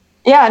sign.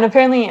 Yeah, and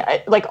apparently,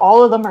 like,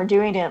 all of them are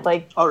doing it.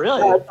 Like, oh,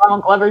 really?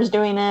 Donald Glover's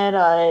doing it.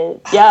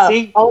 Yeah.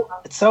 See,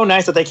 it's so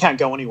nice that they can't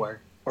go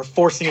anywhere or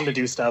forcing him to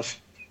do stuff.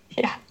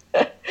 Yeah.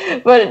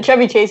 But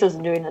Chevy Chase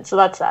isn't doing it, so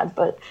that's sad.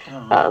 But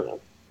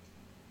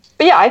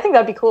yeah, I think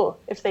that'd be cool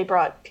if they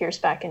brought Pierce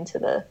back into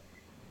the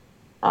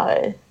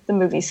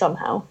movie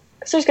somehow.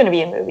 Because there's going to be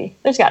a movie.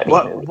 There's got to be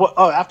a movie.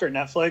 After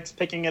Netflix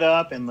picking it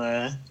up and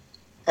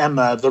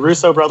the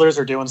Russo brothers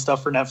are doing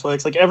stuff for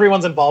Netflix. Like,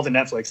 everyone's involved in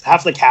Netflix.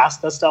 Half the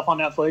cast does stuff on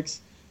Netflix.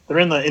 They're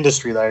in the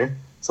industry there.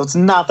 So it's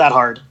not that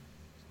hard.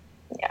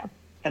 Yeah.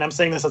 And I'm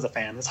saying this as a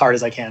fan, as hard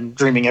as I can,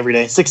 dreaming every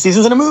day. 6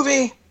 seasons in a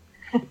movie!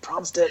 I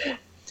promised it.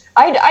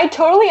 I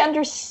totally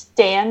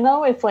understand,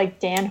 though, if, like,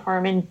 Dan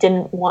Harmon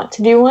didn't want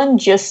to do one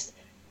just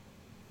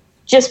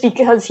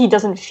because he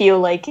doesn't feel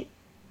like,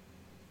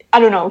 I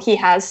don't know, he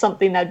has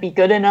something that'd be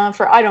good enough,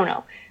 or I don't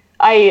know.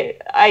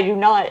 I do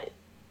not...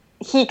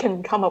 He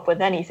can come up with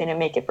anything and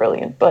make it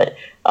brilliant, but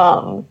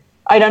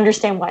I'd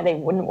understand why they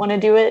wouldn't want to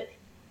do it.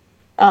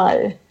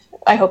 I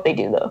hope they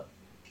do, though.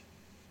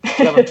 Do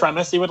you have a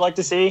premise you would like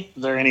to see?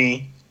 Is there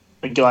any,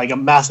 like a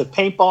massive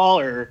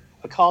paintball or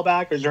a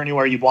callback, or is there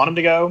anywhere you want them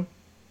to go?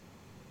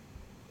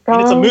 I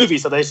mean, it's a movie,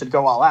 so they should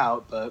go all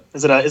out. But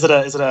is it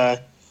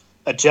a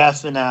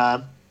Jeff and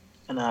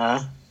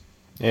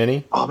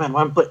Annie? Oh man,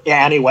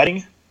 Annie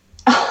wedding?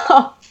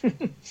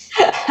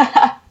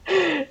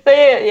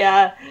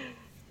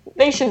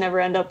 They should never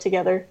end up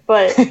together.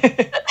 But really,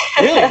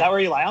 is that where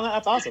you lie on that?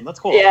 That's awesome. That's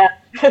cool. Yeah,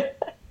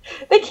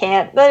 they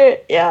can't.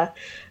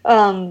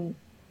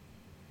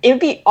 It would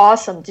be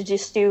awesome to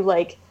just do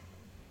like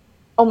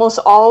almost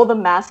all the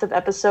massive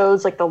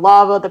episodes, like the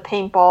lava, the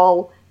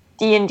paintball,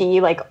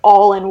 D&D, like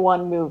all in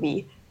one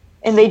movie,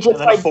 and they just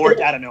like fork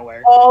out of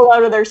nowhere, all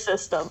out of their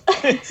system.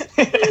 I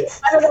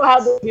don't know how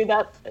they do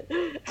that.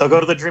 They'll go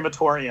to the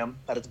Dreamatorium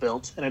that it's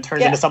built, and it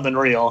turns into something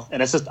real,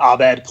 and it's just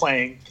Abed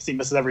playing because he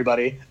misses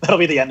everybody. That'll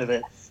be the end of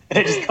it, and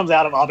it just comes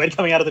out of Abed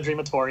coming out of the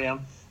Dreamatorium,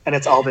 and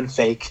it's all been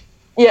fake.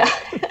 Yeah.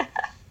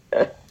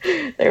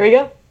 There we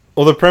go.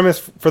 Well, the premise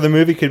for the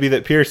movie could be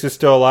that Pierce is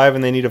still alive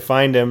and they need to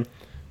find him,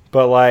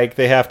 but like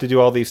they have to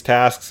do all these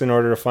tasks in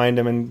order to find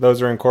him, and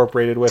those are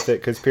incorporated with it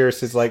because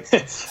Pierce is like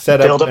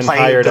set up and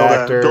hired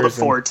actors. Build a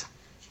fort.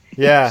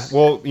 Yeah,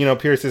 well,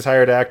 Pierce has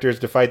hired actors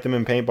to fight them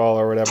in paintball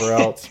or whatever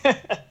else.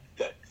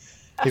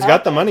 He's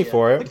got the money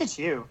for it. Look at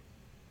you.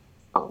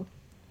 Oh,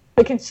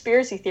 the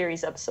conspiracy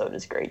theories episode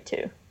is great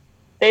too.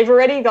 They've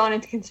already gone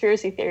into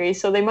conspiracy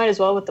theories, so they might as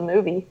well with the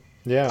movie.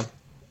 Yeah.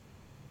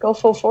 Go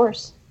full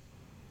force.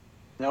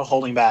 No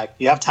holding back.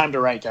 You have time to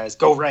write, guys.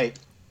 Go write.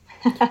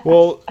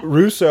 Well,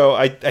 Russo,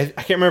 I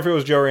can't remember if it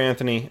was Joe or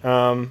Anthony,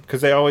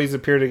 because they always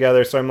appear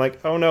together, so I'm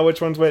like, oh no,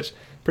 which one's which?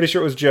 Pretty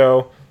sure it was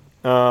Joe.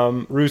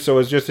 Russo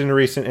was just in a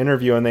recent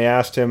interview, and they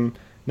asked him,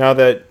 now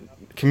that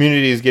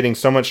Community is getting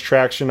so much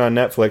traction on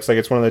Netflix, like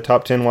it's one of the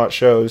top 10 watch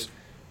shows,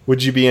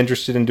 would you be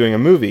interested in doing a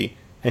movie?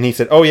 And he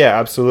said, oh yeah,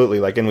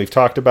 absolutely. Like, and we've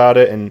talked about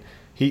it, and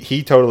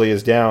he totally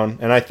is down.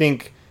 And I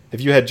think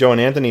if you had Joe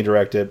and Anthony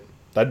direct it,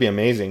 that'd be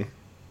amazing.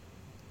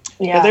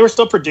 Yeah, they were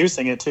still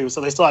producing it too,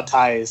 so they still had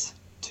ties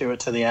to it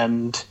to the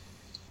end.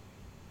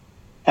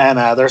 And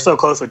they're so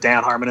close with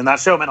Dan Harmon, and that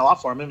show meant a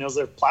lot for them. It was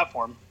their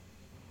platform.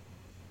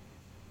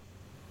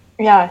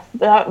 Yeah,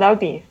 that'd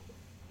be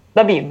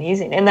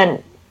amazing. And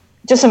then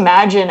just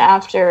imagine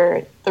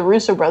after the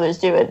Russo brothers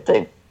do it,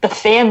 the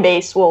fan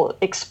base will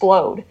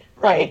explode.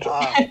 Like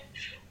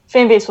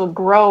fan base will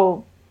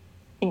grow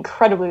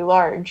incredibly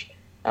large.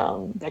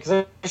 Because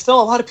there's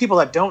still a lot of people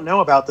that don't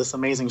know about this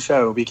amazing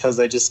show because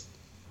they just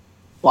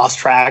lost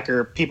track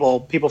or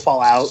people fall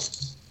out,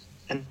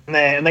 and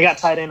they got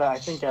tied into, I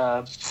think,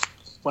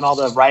 when all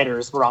the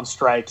writers were on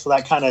strike, so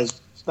that kind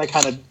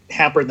of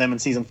hampered them in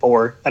season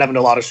 4. That happened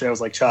to a lot of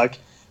shows like Chuck.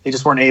 They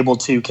just weren't able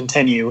to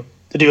continue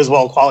to do as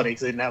well quality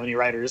because they didn't have any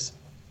writers.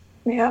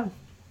 Yeah,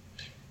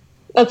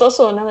 that's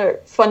also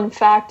another fun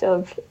fact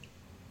of,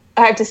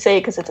 I have to say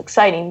because it's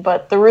exciting,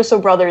 but the Russo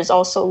brothers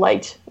also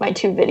liked my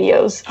 2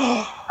 videos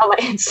on my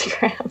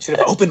Instagram. Should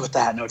have opened with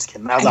that. No, just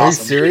kidding. That was awesome. Are you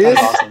serious?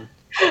 That was awesome.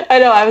 I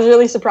know, I was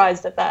really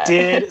surprised at that.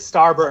 Did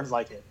Starburns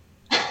like it?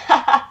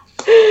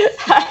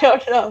 I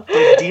don't know.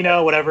 Did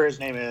Dino, whatever his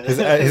name is.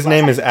 His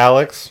name is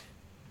Alex.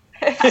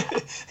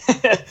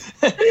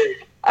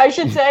 I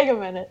should tag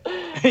him in it.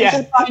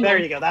 Yeah, there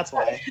you go. That's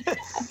why.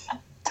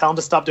 Tell him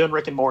to stop doing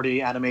Rick and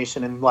Morty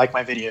animation and like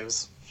my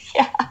videos.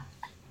 Yeah.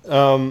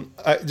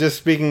 Just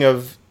speaking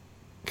of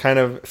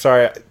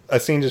sorry, a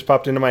scene just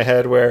popped into my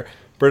head where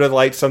Britta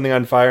lights something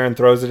on fire and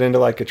throws it into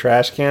like a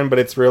trash can, but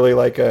it's really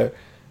like a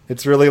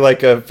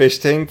fish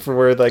tank for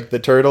where like the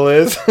turtle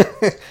is. I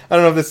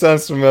don't know if this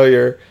sounds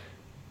familiar.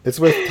 It's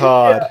with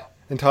Todd,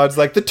 and Todd's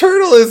like, the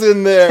turtle is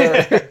in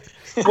there.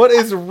 What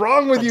is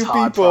wrong with you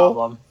Todd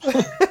people?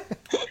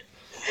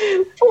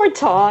 Poor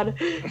Todd.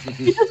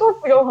 He just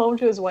wants to go home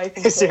to his wife.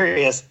 And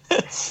serious.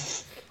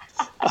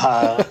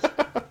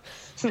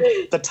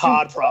 The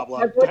Todd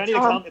problem. Do I need to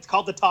come? It's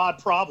called the Todd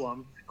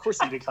problem. Of course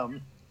you need to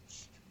come.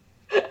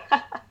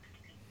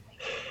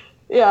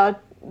 Yeah,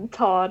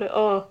 Todd.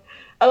 Oh,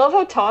 I love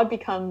how Todd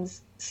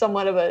becomes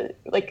somewhat of a,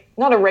 like,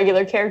 not a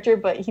regular character,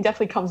 but he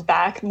definitely comes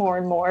back more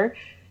and more.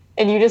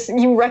 And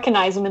you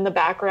recognize him in the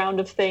background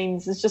of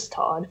things. It's just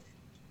Todd.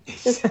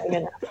 Just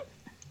hanging out.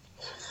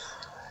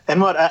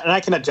 And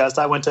I can adjust.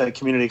 I went to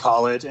community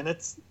college, and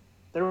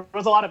there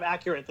was a lot of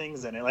accurate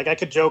things in it. Like, I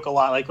could joke a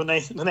lot. Like when they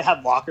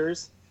had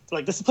lockers, they're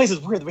like, "This place is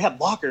weird. We had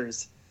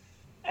lockers."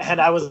 And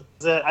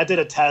I did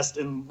a test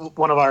in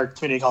one of our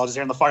community colleges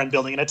here in the far end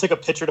building, and I took a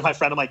picture to my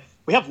friend. I'm like,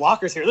 "We have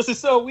lockers here. This is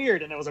so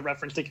weird." And it was a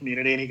reference to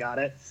Community, and he got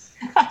it.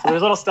 So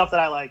there's little stuff that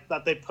I like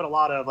that they put a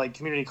lot of like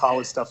community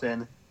college stuff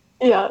in.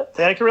 Yeah,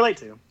 that I can relate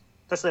to,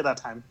 especially at that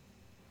time.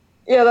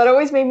 Yeah, that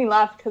always made me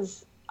laugh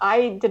because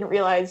I didn't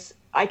realize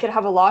I could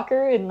have a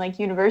locker in like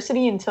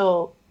university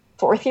until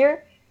 4th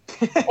year.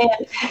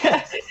 And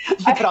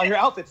you put all your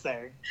outfits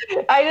there.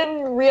 I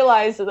didn't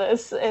realize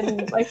this,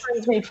 and my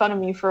friends made fun of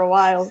me for a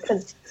while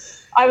because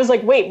I was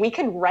like, "Wait, we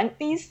can rent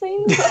these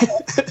things?"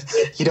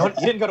 You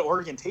didn't go to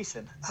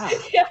orientation. Ah.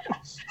 Yeah,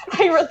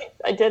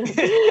 I didn't.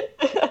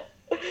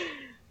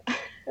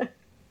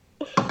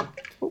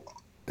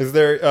 Is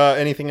there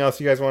anything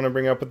else you guys want to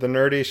bring up with the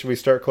nerdy? Should we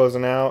start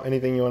closing out?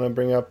 Anything you want to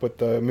bring up with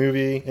the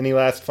movie? Any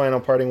last final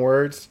parting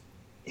words?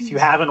 If you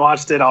haven't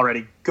watched it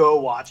already,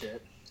 go watch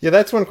it. Yeah,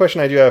 that's one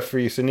question I do have for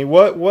you, Sydney.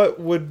 What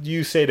would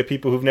you say to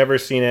people who've never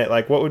seen it?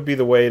 Like, what would be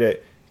the way to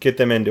get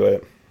them into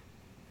it?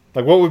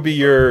 Like, what would be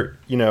your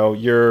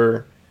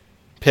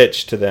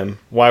pitch to them?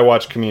 Why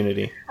watch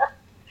Community?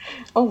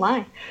 Oh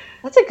my,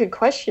 that's a good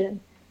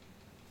question.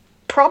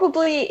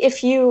 Probably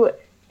if you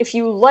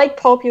like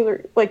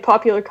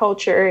popular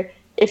culture,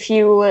 if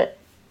you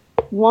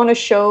want a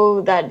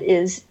show that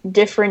is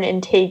different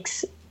and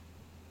takes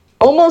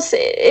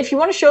if you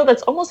want a show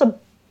that's almost a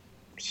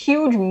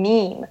huge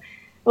meme,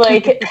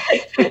 like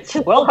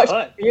to Well watch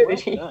done.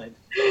 Community, Well done.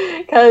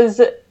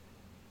 because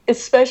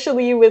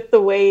especially with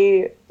the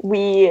way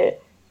we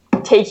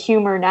take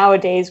humor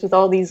nowadays with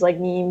all these like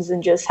memes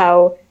and just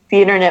how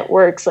the internet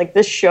works, like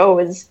this show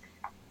is,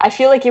 I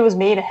feel like it was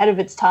made ahead of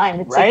its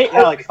time. It's Right?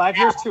 Yeah, like 5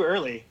 years too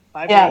early.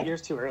 5 to 8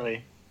 years too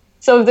early.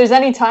 So if there's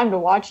any time to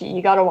watch it,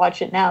 you got to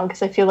watch it now,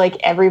 because I feel like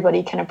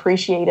everybody can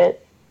appreciate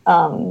it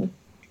in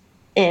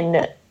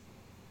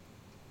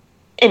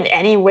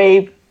any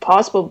way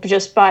possible.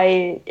 Just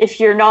by if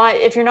you're not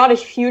a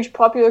huge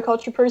popular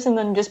culture person,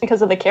 then just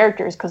because of the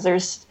characters, because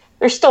there's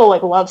still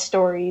like love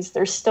stories,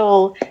 there's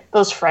still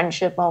those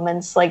friendship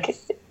moments. Like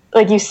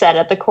you said,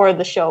 at the core of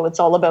the show, it's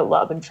all about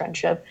love and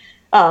friendship.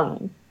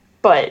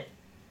 But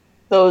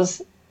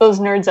those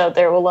nerds out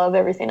there will love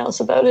everything else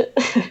about it.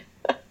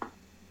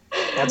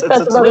 It's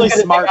a really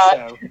smart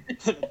show.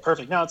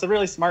 Perfect. No, it's a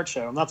really smart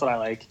show, and that's what I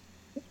like.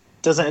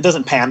 It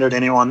doesn't pander to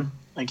anyone.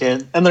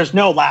 And there's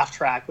no laugh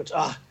track, which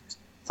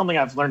something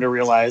I've learned to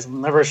realize.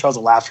 Whenever a show's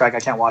a laugh track, I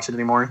can't watch it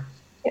anymore.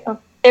 Yeah.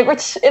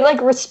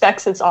 It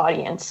respects its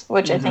audience,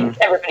 which I think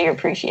everybody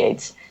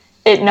appreciates.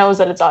 It knows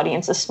that its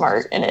audience is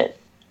smart, and it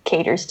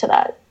caters to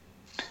that.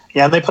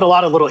 Yeah, and they put a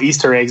lot of little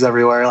Easter eggs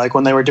everywhere. Like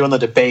when they were doing the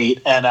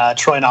debate, and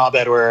Troy and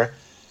Abed were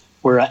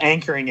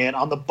anchoring it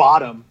on the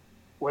bottom,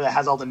 where it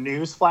has all the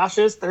news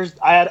flashes.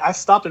 I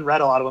stopped and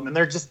read a lot of them, and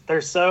they're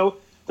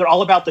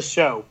all about the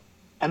show.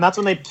 And that's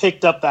when they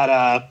picked up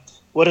that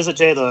what is it,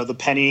 Jay? The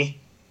penny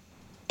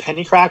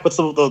crack. What's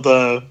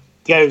the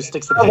guy who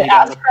sticks the penny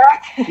down?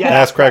 Yeah,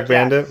 Ass Crack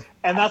Bandit. Yeah.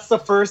 And that's the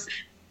first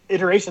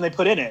iteration they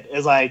put in it.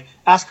 Is like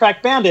Ass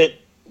Crack Bandit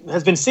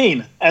has been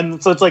seen,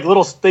 and so it's like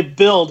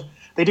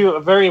They do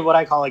a very what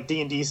I call like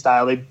D&D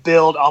style. They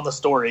build on the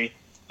story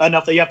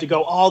enough that you have to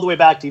go all the way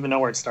back to even know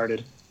where it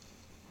started.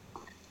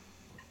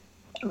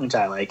 Which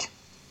I like.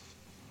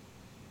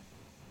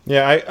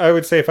 Yeah, I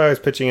would say if I was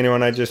pitching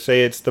anyone, I'd just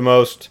say it's the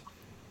most,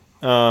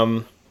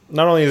 not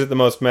only is it the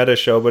most meta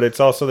show, but it's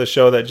also the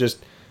show that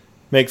just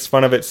makes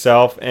fun of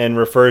itself and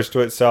refers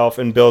to itself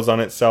and builds on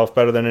itself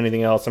better than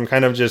anything else. I'm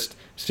kind of just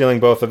stealing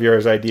both of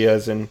yours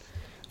ideas and,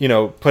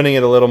 putting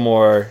it a little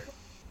more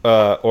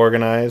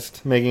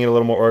organized, making it a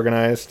little more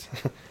organized,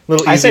 a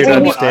little easier to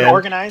understand.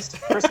 More unorganized,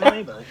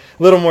 personally, but a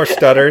little more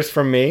stutters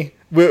from me.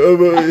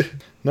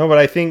 No, but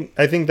I think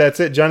that's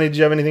it. Johnny, did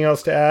you have anything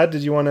else to add?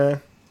 Did you want to?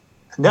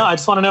 No, I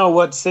just want to know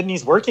what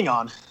Sydney's working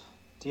on.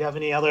 Do you have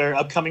any other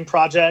upcoming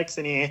projects?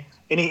 Any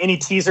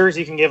teasers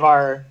you can give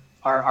our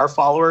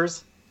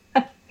followers?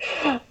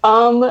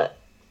 We're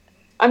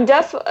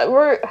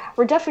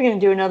definitely going to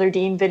do another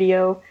Dean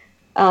video,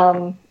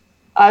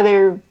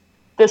 either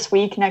this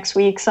week, next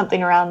week,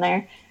 something around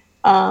there.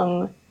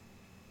 I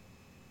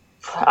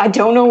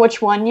don't know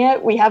which one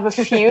yet. We have a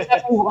few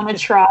that we want to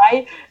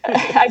try.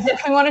 I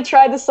definitely want to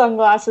try the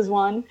sunglasses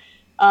one,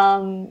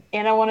 and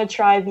I want to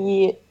try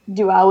the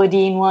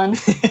Dualadine one.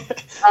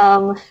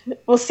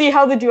 We'll see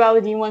how the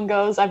Dualadine one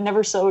goes. I've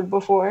never sewed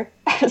before,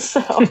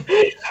 so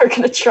we're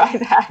going to try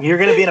that. You're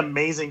going to be an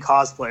amazing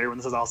cosplayer when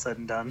this is all said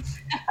and done.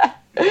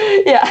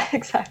 Yeah,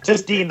 exactly.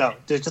 Just Dean, though.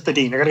 Just the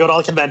Dean. You're going to go to all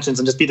the conventions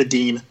and just be the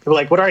Dean. People are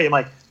like, what are you? I'm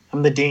like,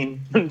 I'm the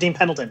Dean. Dean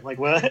Pendleton. Like,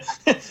 what?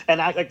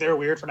 And act like they're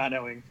weird for not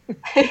knowing.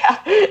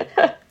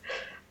 Yeah.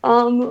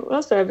 What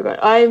else do I have to go?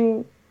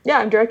 I'm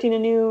directing a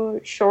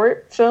new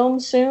short film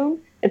soon.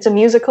 It's a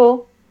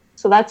musical,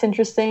 so that's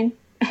interesting.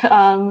 You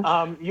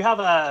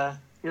have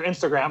your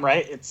Instagram,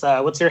 right? It's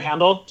what's your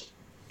handle?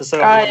 Just so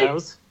everyone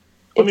knows.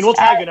 I mean, we'll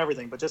tag you and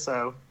everything, but just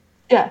so.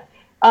 Yeah.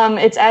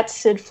 It's at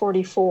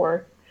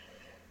Sid44.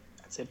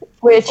 That's it.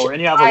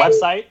 And you have a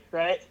website,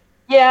 right?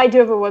 Yeah, I do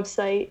have a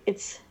website.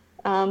 It's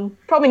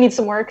probably needs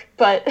some work,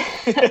 but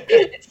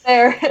it's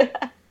there.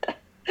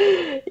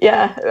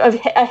 Yeah, an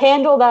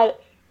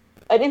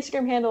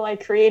Instagram handle I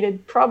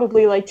created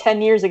probably like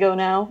 10 years ago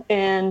now,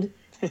 and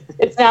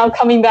it's now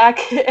coming back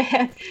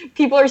and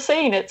people are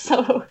saying it,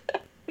 so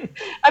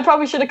I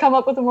probably should have come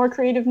up with a more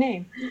creative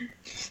name.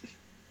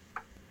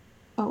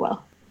 Oh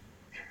well.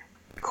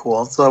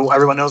 Cool. So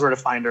everyone knows where to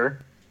find her,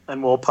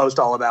 and we'll post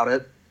all about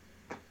it.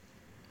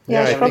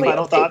 Yeah. Any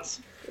final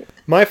thoughts?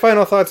 My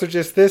final thoughts are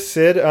just this,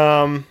 Sid.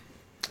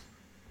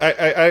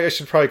 I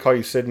should probably call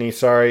you Sydney.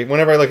 Sorry.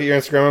 Whenever I look at your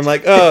Instagram, I'm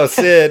like, oh,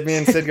 Sid. Me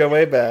and Sid go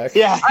way back.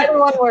 Yeah, I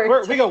want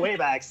word. We go way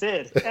back,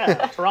 Sid.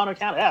 Yeah, Toronto,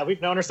 Canada. Yeah,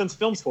 we've known her since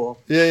film school.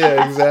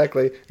 Yeah,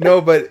 exactly.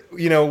 No, but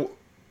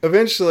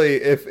eventually,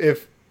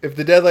 if if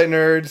the Deadlight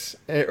Nerds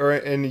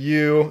and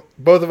you,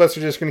 both of us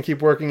are just going to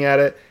keep working at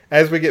it.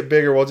 As we get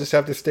bigger, we'll just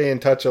have to stay in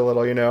touch a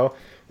little, you know.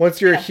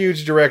 Once you're a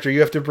huge director, you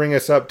have to bring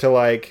us up to,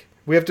 like,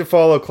 we have to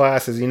follow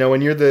classes. You know,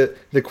 when you're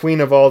the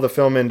queen of all the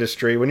film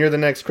industry, when you're the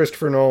next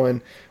Christopher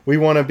Nolan, we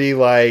want to be,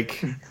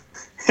 like,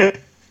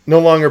 no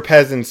longer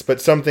peasants,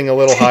 but something a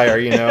little higher,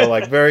 you know,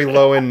 like very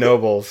low-end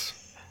nobles.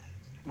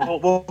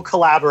 We'll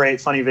collaborate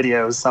funny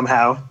videos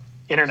somehow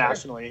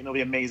internationally. It'll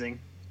be amazing.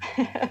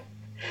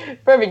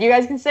 Perfect. You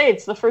guys can say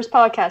it's the first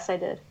podcast I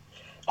did.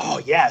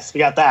 Oh, yes. We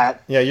got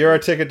that. Yeah, you're our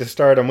ticket to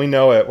stardom. We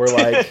know it. We're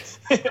like...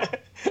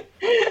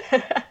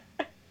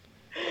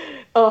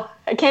 Oh,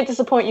 I can't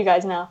disappoint you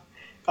guys now.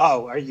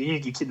 Oh, are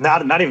you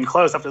not even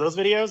close after those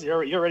videos?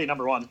 You're already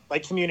number one.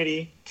 Like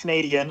Community,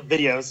 Canadian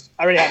videos.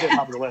 I already have you at the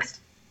top of the list.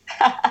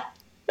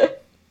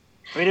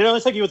 I mean, it only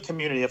took you with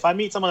Community. If I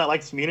meet someone that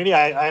likes Community,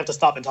 I have to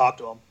stop and talk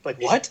to them.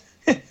 Like, what?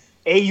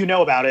 A, you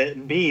know about it,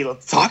 and B,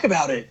 let's talk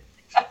about it.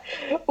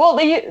 Well,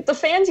 the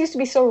fans used to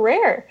be so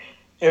rare.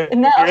 It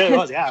really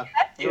was, yeah.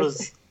 It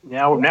was.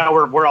 Now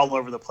we're all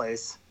over the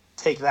place.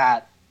 Take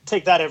that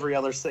every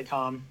other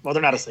sitcom. Well,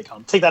 they're not a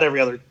sitcom. Take that every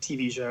other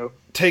TV show.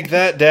 Take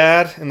that,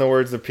 Dad, in the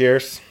words of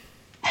Pierce.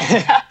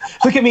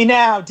 Look at me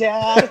now,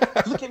 Dad.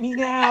 Look at me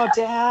now,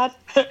 Dad.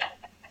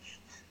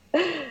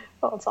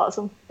 Oh, it's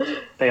awesome.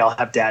 They all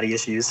have daddy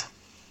issues.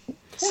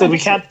 So we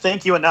can't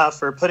thank you enough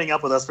for putting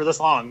up with us for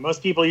this long.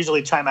 Most people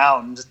usually chime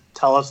out and just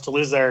tell us to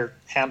lose their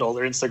handle,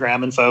 their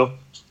Instagram info.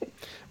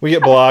 We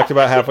get blocked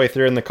about halfway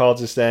through and the call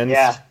just ends.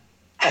 Yeah.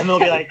 And they'll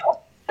be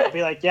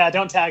like, yeah,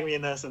 don't tag me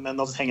in this. And then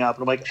they'll just hang up.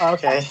 And I'm like, oh,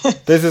 okay.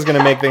 This is going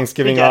to make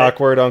Thanksgiving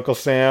awkward, Uncle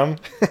Sam.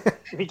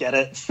 We get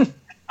it.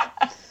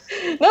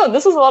 No,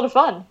 this was a lot of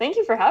fun. Thank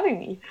you for having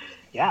me.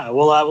 Yeah,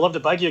 we'll love to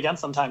bug you again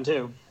sometime,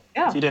 too.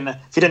 Yeah. If you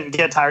didn't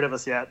get tired of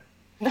us yet.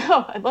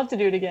 No, I'd love to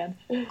do it again.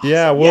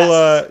 Yeah,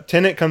 we'll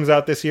Tenet comes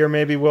out this year.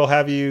 Maybe we'll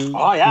have you.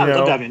 Oh yeah, I'd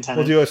love to have you in Tenet.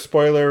 We'll do a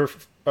spoiler,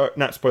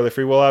 not spoiler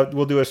free.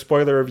 We'll do a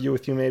spoiler review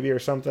with you maybe or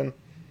something.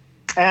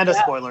 And a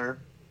spoiler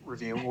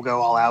review. We'll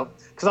go all out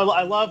because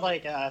I love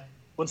like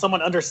when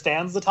someone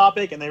understands the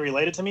topic and they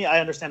relate it to me. I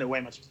understand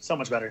it so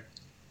much better.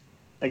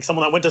 Like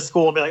someone that went to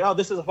school and be like, oh,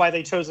 this is why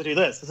they chose to do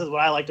this. This is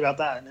what I liked about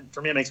that. And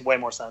for me, it makes way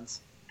more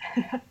sense.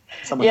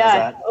 Someone does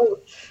that.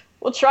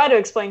 We'll try to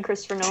explain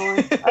Christopher Nolan.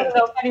 I don't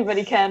know if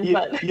anybody can,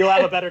 but you'll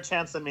have a better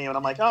chance than me when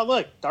I'm like, oh,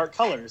 look, dark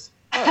colors.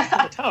 Oh,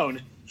 the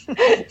tone.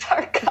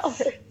 Dark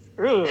colors.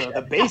 Ooh,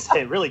 the bass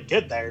hit really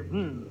good there.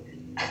 Mm.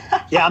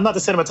 Yeah, I'm not the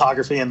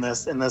cinematography in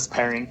this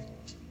pairing.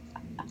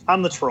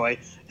 I'm the Troy.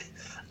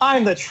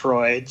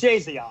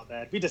 Jay's the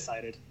Abed. We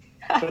decided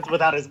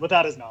without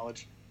his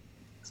knowledge.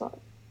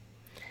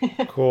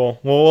 Cool.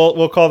 Well,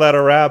 we'll call that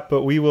a wrap,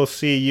 but we will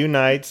see you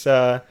nights.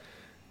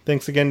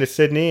 Thanks again to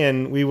Sydney,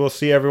 and we will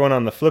see everyone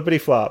on the flippity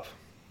flop.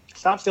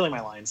 Stop stealing my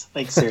lines.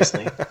 Like,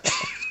 seriously.